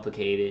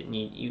complicated,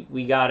 and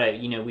we've got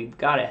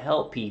to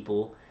help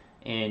people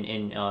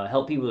and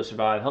help people to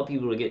survive, help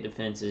people to get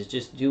defenses.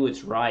 Just do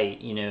what's right,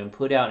 and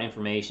put out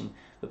information,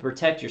 but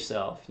protect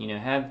yourself.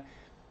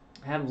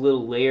 Have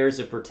little layers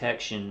of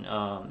protection,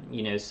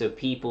 so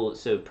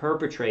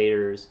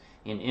perpetrators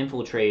and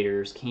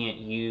infiltrators can't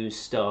use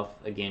stuff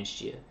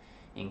against you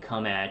and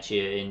come at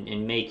you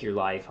and make your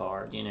life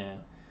hard,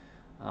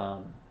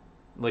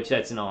 which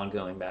that's an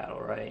ongoing battle,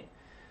 right?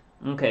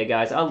 Okay,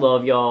 guys, I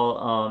love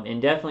y'all,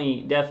 and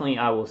definitely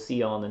I will see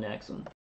y'all on the next one.